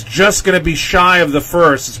 Givens is just going to be shy of the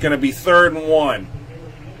first. It's going to be 3rd and 1.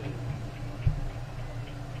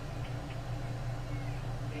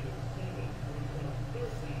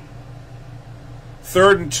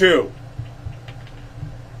 Third and 2.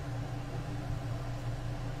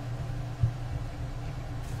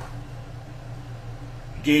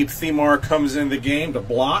 Gabe Themar comes in the game to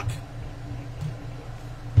block.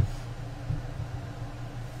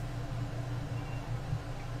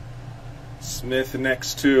 Smith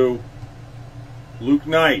next to Luke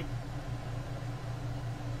Knight.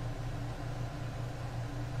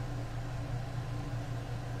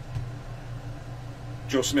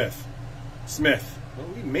 Joe Smith. Smith.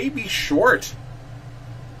 Well, he may be short.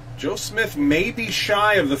 Joe Smith may be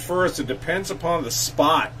shy of the first. It depends upon the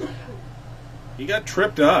spot. He got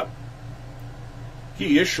tripped up.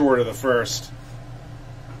 He is short of the first.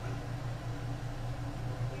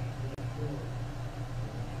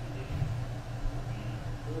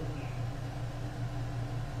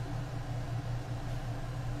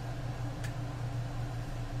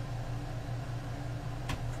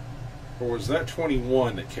 Or was that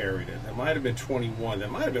 21 that carried it? That might have been 21. That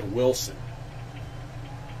might have been Wilson.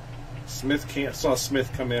 Saw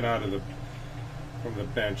Smith come in from the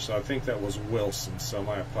bench, so I think that was Wilson, so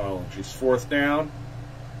my apologies. 4th down,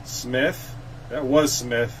 Smith. That was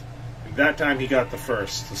Smith. And that time he got the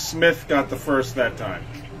first. So Smith got the first that time.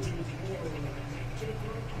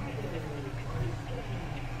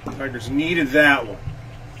 Tigers needed that one.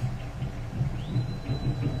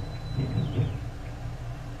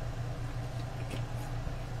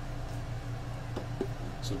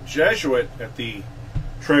 So Jesuit at the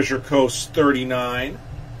Treasure Coast 39.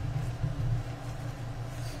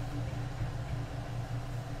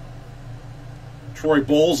 Troy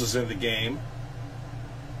Bowles is in the game.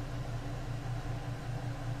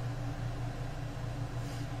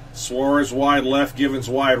 Suarez wide left, Givens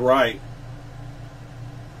wide right.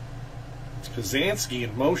 It's Kazansky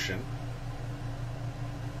in motion.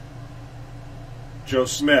 Joe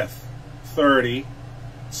Smith, 30.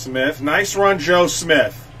 Smith, nice run, Joe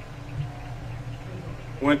Smith.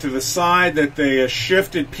 Went to the side that they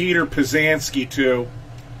shifted Peter Pazanski to.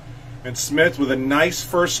 And Smith with a nice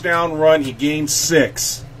first down run, he gained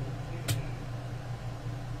 6.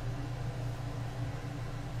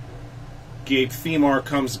 Gabe Themar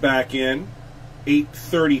comes back in.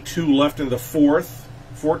 8:32 left in the 4th.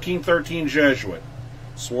 14-13 Jesuit.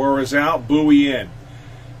 Suarez out, Bowie in.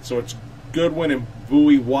 So it's Goodwin and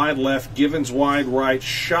Bowie wide left, Givens wide right,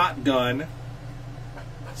 shotgun.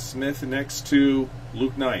 Smith next to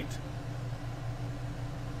Luke Knight.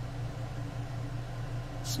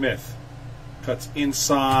 Smith cuts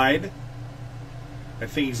inside. I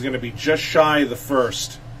think he's going to be just shy of the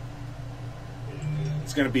first.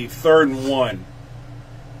 It's going to be 3rd and 1.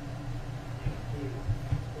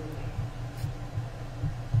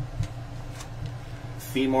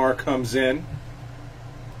 Themar comes in.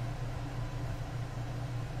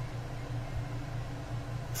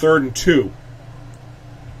 Third and 2.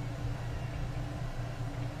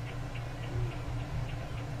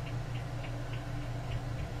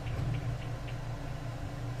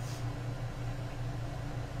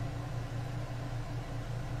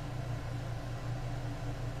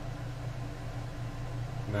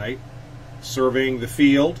 Knight surveying the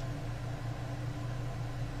field.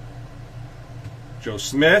 Joe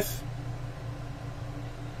Smith.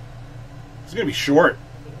 It's going to be short.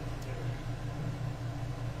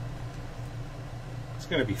 It's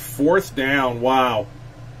going to be 4th down. Wow.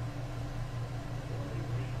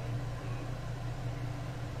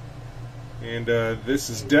 And this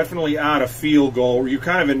is definitely out of field goal. You're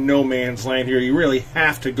kind of in no man's land here. You really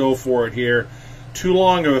have to go for it here. Too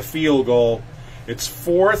long of a field goal. It's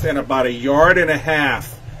 4th and about 1.5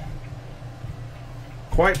 yards.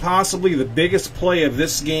 Quite possibly the biggest play of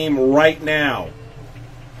this game right now.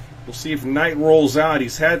 We'll see if Knight rolls out.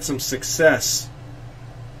 He's had some success.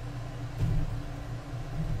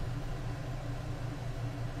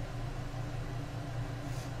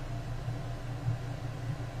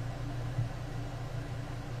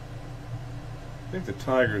 I think the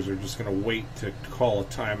Tigers are just going to wait to call a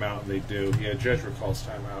timeout. They do. Yeah, Jesuit calls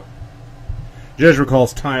timeout. Jesuit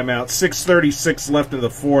calls timeout. 6:36 left in the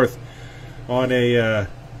fourth on a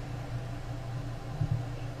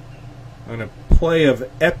play of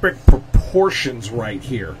epic proportions right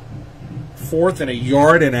here. Fourth and a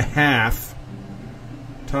yard and a half.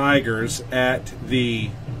 Tigers at the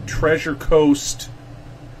Treasure Coast,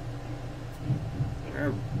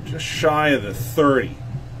 just shy of the 30.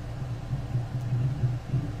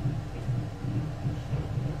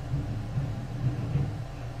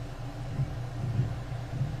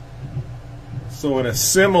 So in a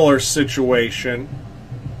similar situation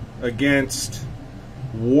against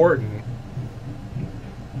Wharton,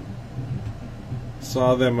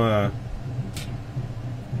 saw them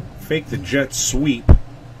fake the jet sweep.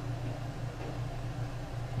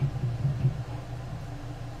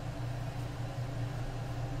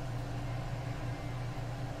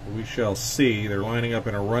 We shall see. They're lining up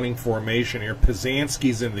in a running formation here.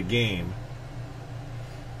 Pizanski's in the game.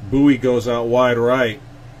 Bowie goes out wide right.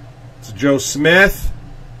 It's Joe Smith.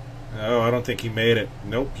 Oh, I don't think he made it.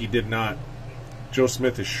 Nope, he did not. Joe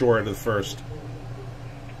Smith is short of the first.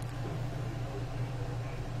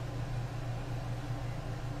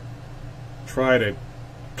 Tried a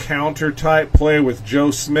counter-type play with Joe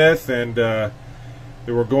Smith, and they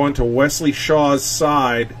were going to Wesley Shaw's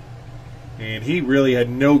side, and he really had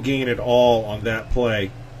no gain at all on that play.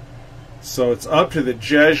 So it's up to the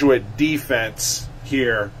Jesuit defense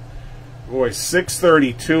here. Boy,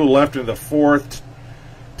 6:32 left in the fourth.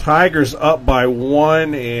 Tigers up by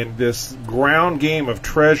 1, and this ground game of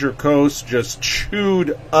Treasure Coast just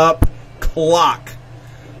chewed up clock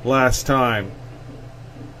last time.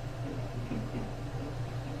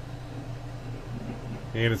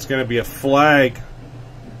 And it's going to be a flag.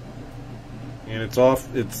 And it's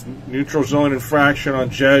off. It's neutral zone infraction on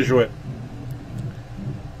Jesuit.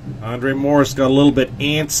 Andre Morris got a little bit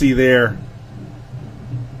antsy there.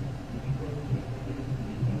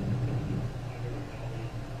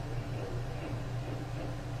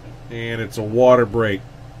 And it's a water break.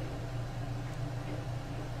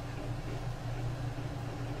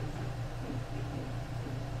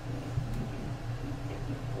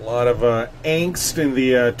 A lot of angst in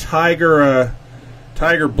the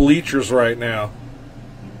Tiger bleachers right now.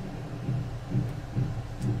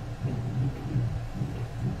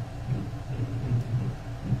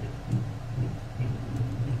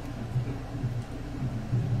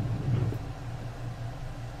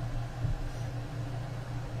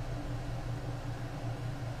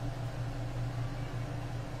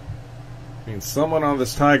 I mean, someone on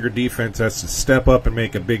this Tiger defense has to step up and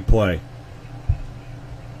make a big play.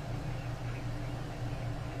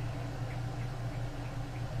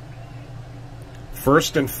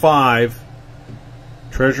 First and 5.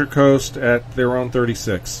 Treasure Coast at their own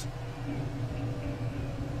 36.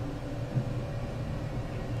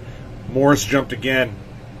 Morris jumped again.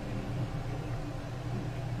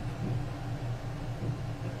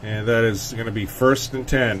 And that is going to be first and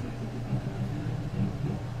 10.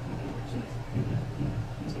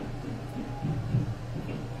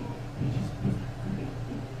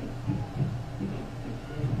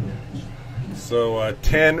 So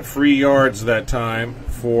 10 free yards that time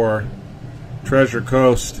for Treasure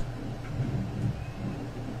Coast.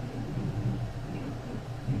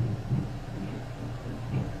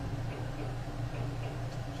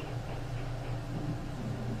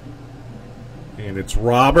 And it's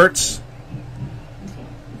Roberts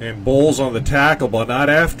and Bowles on the tackle, but not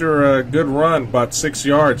after a good run, about 6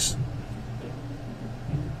 yards.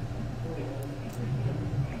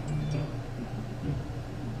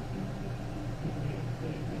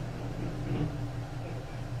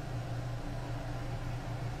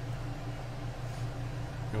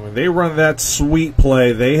 When they run that sweep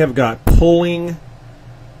play, they have got pulling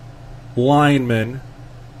linemen.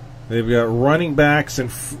 They've got running backs in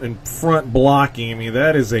front blocking. I mean,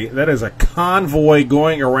 that is a convoy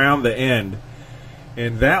going around the end,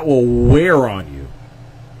 and that will wear on you.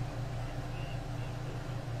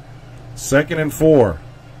 2nd and 4.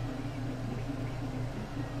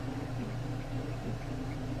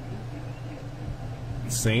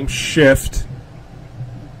 Same shift.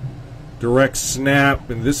 Direct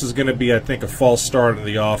snap, and this is going to be, I think, a false start in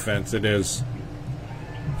the offense. It is.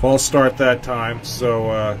 False start that time,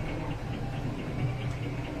 so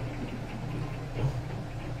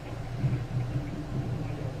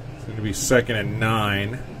it's going to be 2nd and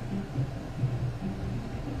 9.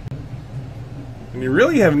 And you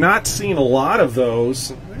really have not seen a lot of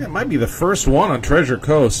those. I think it might be the first one on Treasure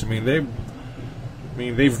Coast. I mean,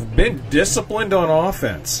 they've been disciplined on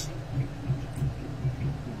offense.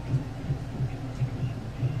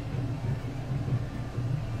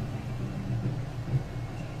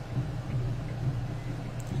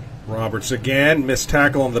 Roberts again, missed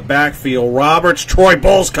tackle on the backfield. Roberts, Troy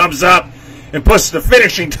Bowles comes up and puts the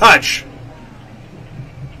finishing touch.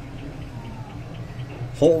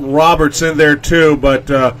 Holton Roberts in there too, but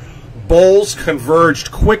Bowles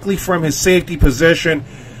converged quickly from his safety position.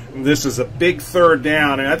 This is a big third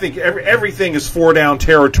down, and I think everything is 4-down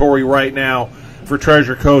territory right now for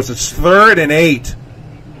Treasure Coast. It's 3rd and 8.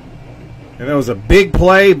 And that was a big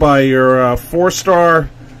play by your 4-star,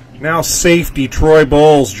 now safety, Troy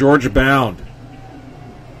Bowles, Georgia bound.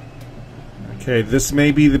 Okay, this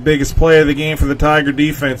may be the biggest play of the game for the Tiger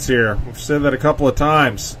defense here. We've said that a couple of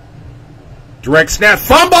times. Direct snap,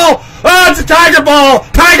 fumble! Oh, it's a Tiger ball!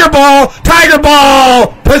 Tiger ball! Tiger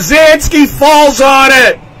ball! Pazanski falls on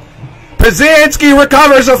it! Pazanski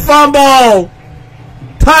recovers a fumble!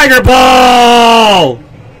 Tiger ball!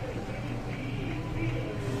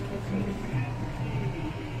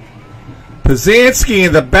 Pazanski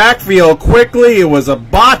in the backfield quickly. It was a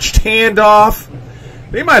botched handoff.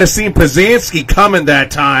 They might have seen Pazanski coming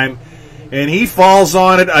that time, and he falls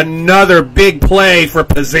on it. Another big play for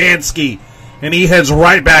Pazanski, and he heads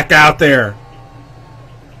right back out there.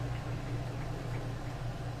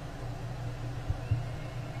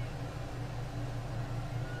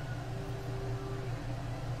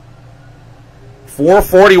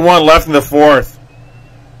 .441 left in the fourth.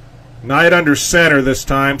 Knight under center this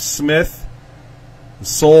time. Smith.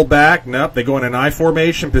 Soul back. Nope, they go in an I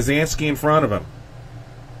formation. Pazanski in front of him.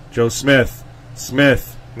 Joe Smith.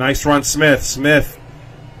 Smith. Nice run, Smith. Smith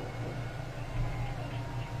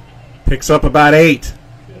picks up about 8.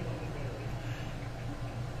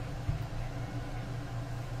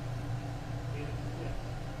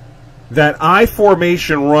 That I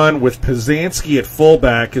formation run with Pazanski at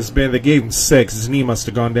fullback has been, they gave him 6. His knee must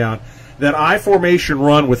have gone down. That I formation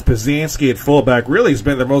run with Pazanski at fullback really has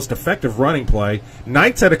been their most effective running play.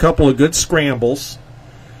 Knight's had a couple of good scrambles,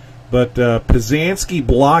 but Pazanski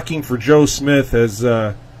blocking for Joe Smith has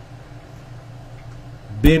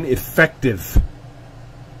been effective.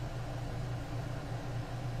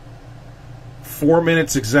 4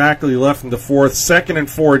 minutes exactly left in the fourth. 2nd and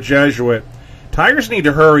 4, Jesuit. Tigers need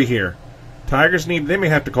to hurry here. They may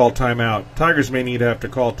have to call timeout. Tigers may need to have to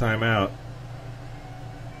call timeout.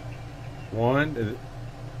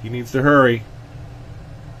 He needs to hurry.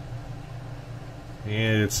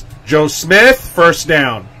 And it's Joe Smith, first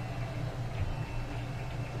down.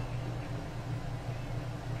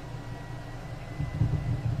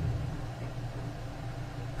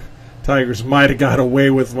 Tigers might have got away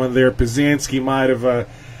with one there. Pazanski might have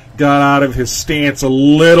got out of his stance a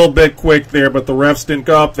little bit quick there, but the refs didn't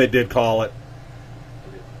go up. They did call it.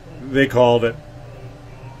 They called it.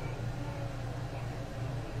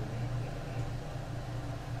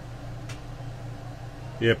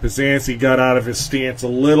 Yeah, Pazanski got out of his stance a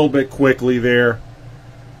little bit quickly there,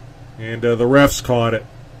 and the refs caught it.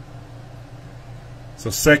 So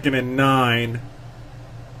 2nd and 9.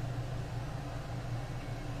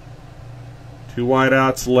 2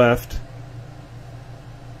 wideouts left.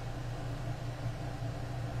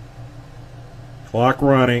 Clock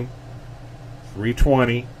running.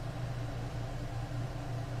 3:20.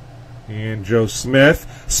 And Joe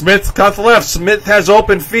Smith. Smith cut the left. Smith has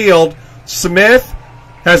open field. Smith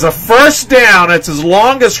has a first down. It's his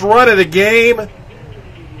longest run of the game.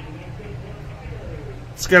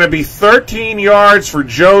 It's going to be 13 yards for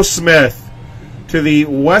Joe Smith to the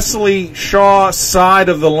Wesley Shaw side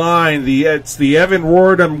of the line. It's the Evan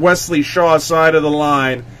Ward Wesley Shaw side of the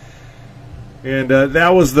line. And that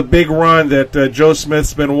was the big run that Joe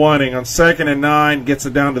Smith's been wanting. On 2nd and 9, gets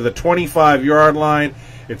it down to the 25-yard line.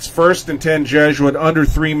 It's 1st and 10 Jesuit, under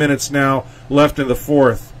 3 minutes now left in the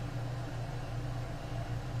fourth.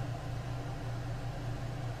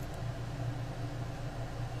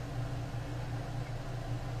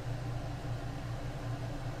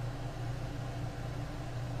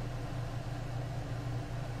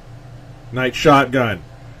 Knight shotgun.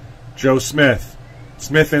 Joe Smith.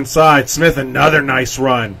 Smith inside. Smith, another nice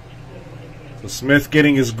run. So Smith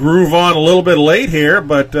getting his groove on a little bit late here,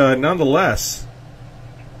 but nonetheless.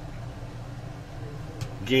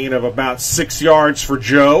 Gain of about 6 yards for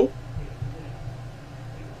Joe.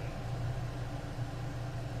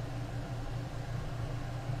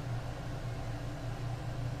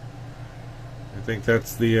 I think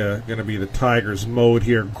that's the going to be the Tigers' mode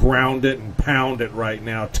here. Ground it and pound it right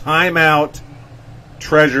now. Timeout,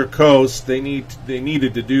 Treasure Coast. They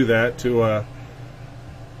needed to do that to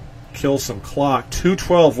kill some clock.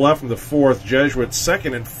 2:12 left in the fourth. Jesuit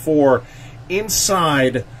 2nd and 4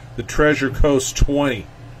 inside the Treasure Coast 20.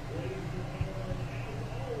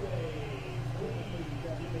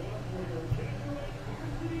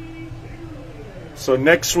 So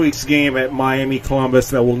next week's game at Miami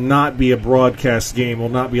Columbus, that will not be a broadcast game, will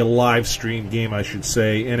not be a live stream game, I should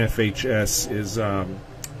say. NFHS is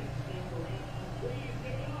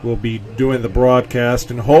will be doing the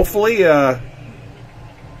broadcast, and hopefully they'll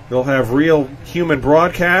have real human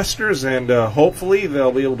broadcasters, and hopefully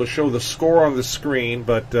they'll be able to show the score on the screen,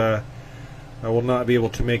 but I will not be able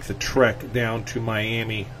to make the trek down to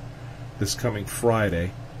Miami this coming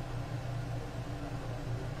Friday.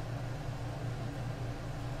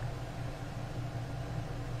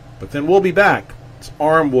 But then we'll be back. It's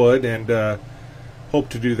Armwood, and hope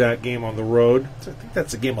to do that game on the road. So I think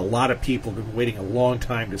that's a game a lot of people have been waiting a long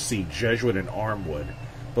time to see, Jesuit and Armwood.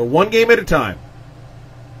 But one game at a time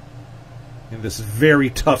in this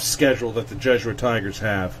very tough schedule that the Jesuit Tigers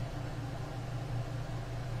have.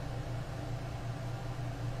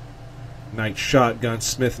 Knight shotgun,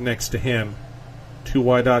 Smith next to him. 2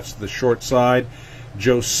 wideouts to the short side.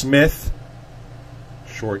 Joe Smith,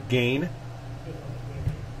 short gain.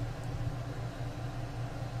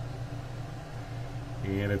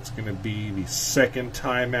 And it's going to be the second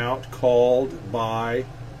timeout called by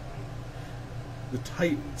the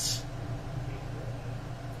Titans.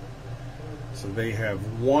 So they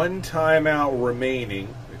have 1 timeout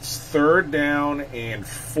remaining. It's 3rd down and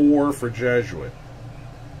 4 for Jesuit.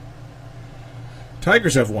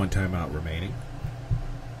 Tigers have 1 timeout remaining.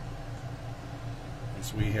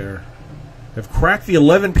 As we have cracked the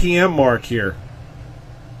 11 p.m. mark here.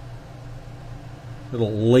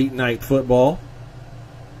 Little late night football.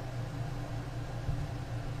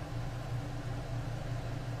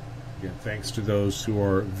 Again, thanks to those who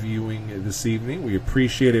are viewing this evening. We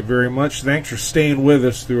appreciate it very much. Thanks for staying with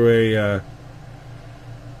us through a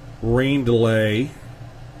rain delay.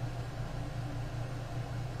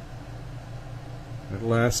 It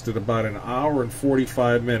lasted about an hour and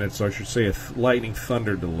 45 minutes, so I should say a lightning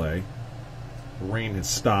thunder delay. The rain has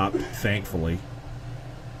stopped, thankfully.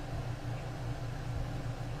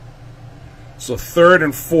 So 3rd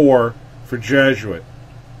and 4 for Jesuit.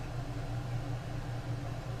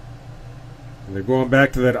 And they're going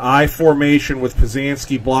back to that I formation with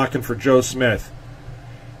Pazanski blocking for Joe Smith.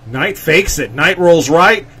 Knight fakes it. Knight rolls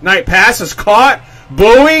right. Knight passes, caught.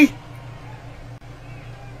 Bowie.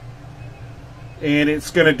 And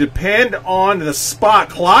it's going to depend on the spot.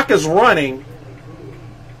 Clock is running.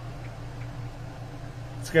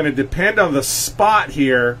 It's going to depend on the spot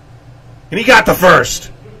here. And he got the first.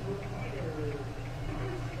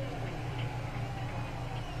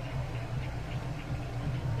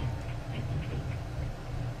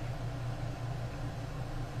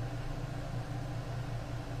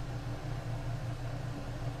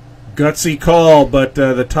 Gutsy call, but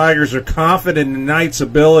the Tigers are confident in Knight's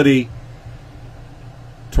ability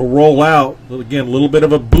to roll out. Again, a little bit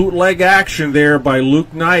of a bootleg action there by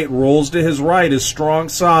Luke Knight. Rolls to his right, his strong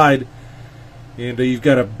side. And you've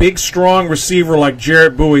got a big, strong receiver like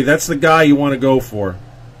Jarrett Bowie. That's the guy you want to go for.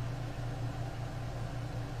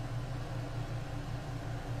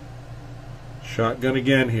 Shotgun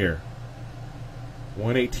again here.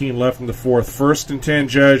 1:18 left in the 4th. 1st and 10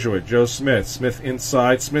 Jesuit. Joe Smith. Smith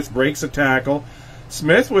inside. Smith breaks a tackle.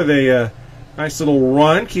 Smith with a nice little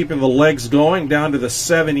run, keeping the legs going down to the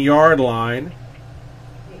 7-yard line.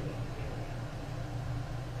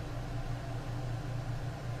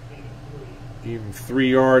 Even 3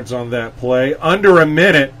 yards on that play. Under a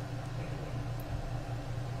minute.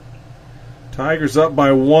 Tigers up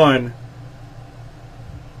by 1.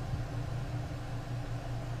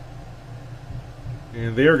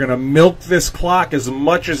 And they're going to milk this clock as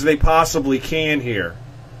much as they possibly can here.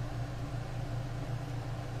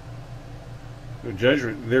 The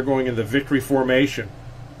Jesuit, they're going in the victory formation.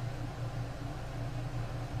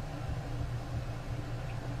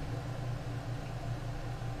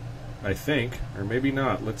 I think, or maybe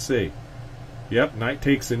not. Let's see. Yep, Knight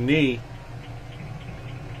takes a knee.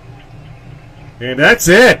 And that's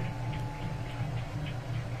it.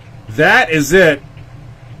 That is it.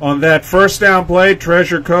 On that first down play,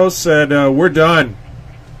 Treasure Coast said, we're done.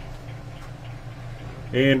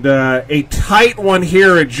 And a tight one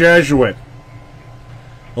here at Jesuit.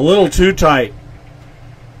 A little too tight.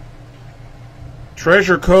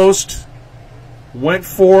 Treasure Coast went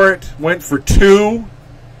for it, went for 2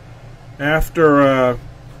 after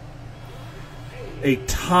a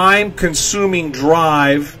time-consuming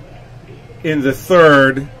drive in the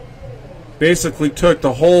 3rd. Basically took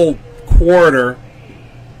the whole quarter.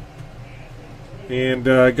 And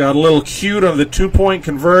got a little cute on the 2-point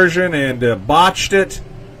conversion and botched it.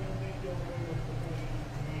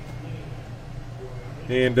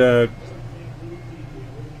 And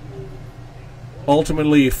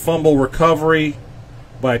ultimately, fumble recovery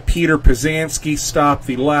by Peter Pizanski stopped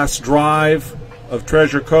the last drive of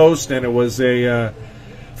Treasure Coast, and it was a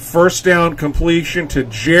first down completion to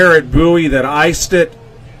Jarrett Bowie that iced it.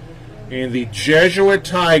 And the Jesuit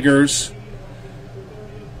Tigers,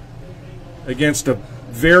 against a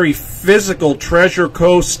very physical Treasure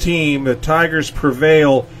Coast team, the Tigers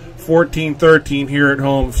prevail 14-13 here at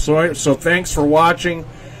home. So thanks for watching.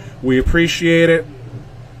 We appreciate it.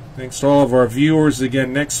 Thanks to all of our viewers.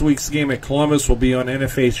 Again, next week's game at Columbus will be on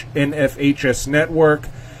NFHS Network.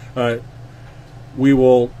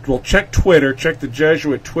 We'll check Twitter, check the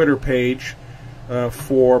Jesuit Twitter page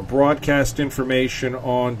for broadcast information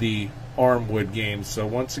on the Armwood game. So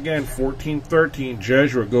once again, 14-13,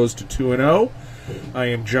 Jesuit goes to 2-0. I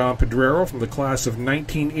am John Pedrero from the class of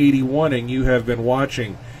 1981, and you have been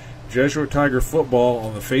watching Jesuit Tiger football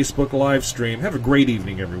on the Facebook live stream. Have a great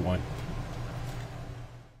evening, everyone.